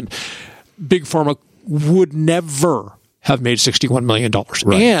treatment, Big Pharma would never have made $61 million.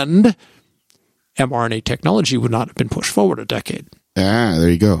 Right. And mRNA technology would not have been pushed forward a decade. Ah, there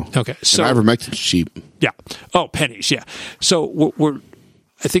you go. Okay. So ivermectin's cheap. Yeah. Oh, pennies. Yeah. So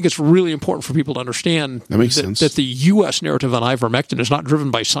I think it's really important for people to understand that the U.S. narrative on ivermectin is not driven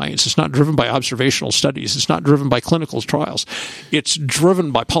by science. It's not driven by observational studies. It's not driven by clinical trials. It's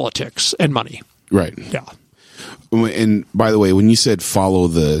driven by politics and money. Right. Yeah. And by the way, when you said follow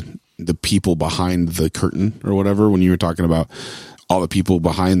the people behind the curtain or whatever, when you were talking about all the people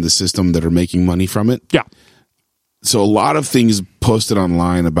behind the system that are making money from it. Yeah. So a lot of things posted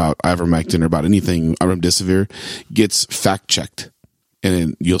online about ivermectin or about anything remdesivir gets fact checked. And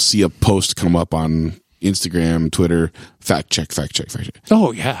then you'll see a post come up on Instagram, Twitter, fact check.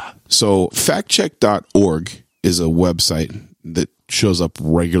 Oh, yeah. So factcheck.org is a website that shows up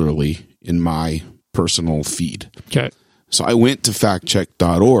regularly in my personal feed. Okay. So I went to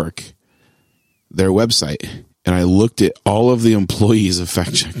factcheck.org, their website, and I looked at all of the employees of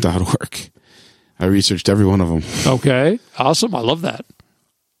factcheck.org. I researched every one of them. Okay. Awesome. I love that.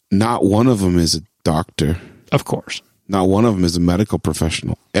 Not one of them is a doctor. Of course. Not one of them is a medical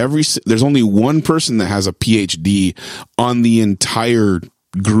professional. There's only one person that has a PhD on the entire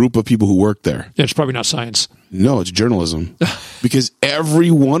group of people who work there. Yeah, it's probably not science. No, it's journalism. Because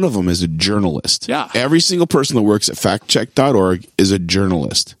every one of them is a journalist. Yeah. Every single person that works at factcheck.org is a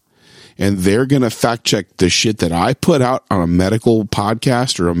journalist. And they're going to fact check the shit that I put out on a medical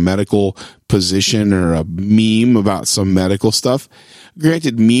podcast or a medical position or a meme about some medical stuff.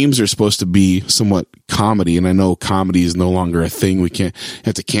 Granted, memes are supposed to be somewhat comedy, and I know comedy is no longer a thing. We can't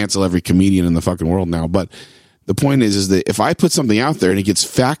have to cancel every comedian in the fucking world now. But the point is that if I put something out there and it gets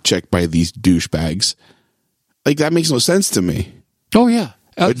fact checked by these douchebags, like that makes no sense to me. Oh, yeah.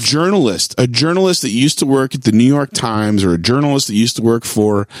 A journalist that used to work at the New York Times or a journalist that used to work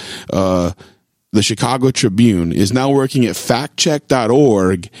for the Chicago Tribune is now working at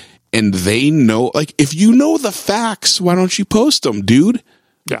factcheck.org, and they know, like, if you know the facts, why don't you post them, dude?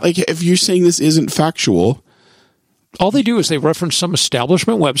 Yeah. Like, if you're saying this isn't factual. All they do is they reference some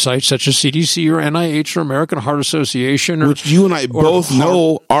establishment websites such as CDC or NIH or American Heart Association. Which you and I both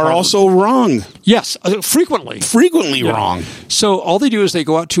know are also wrong. Yes, frequently. Frequently wrong. So all they do is they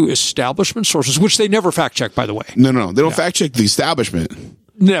go out to establishment sources, which they never fact check, by the way. No. They don't fact check the establishment.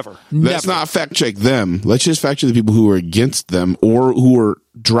 Never. Let's not fact check them. Let's just fact check the people who are against them or who are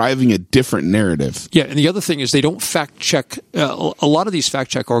driving a different narrative. Yeah, and the other thing is they don't fact check. A lot of these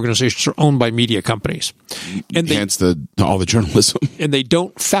fact check organizations are owned by media companies, and hence all the journalism. And they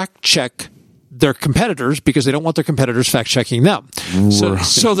don't fact check their competitors because they don't want their competitors fact checking them.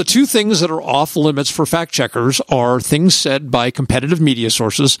 So the two things that are off limits for fact checkers are things said by competitive media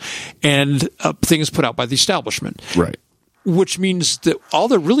sources and things put out by the establishment. Right. Which means that all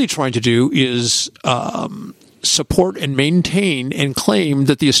they're really trying to do is support and maintain and claim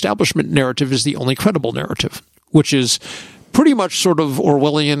that the establishment narrative is the only credible narrative, which is pretty much sort of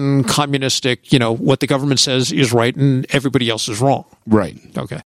Orwellian, communistic, what the government says is right and everybody else is wrong. Right. Okay.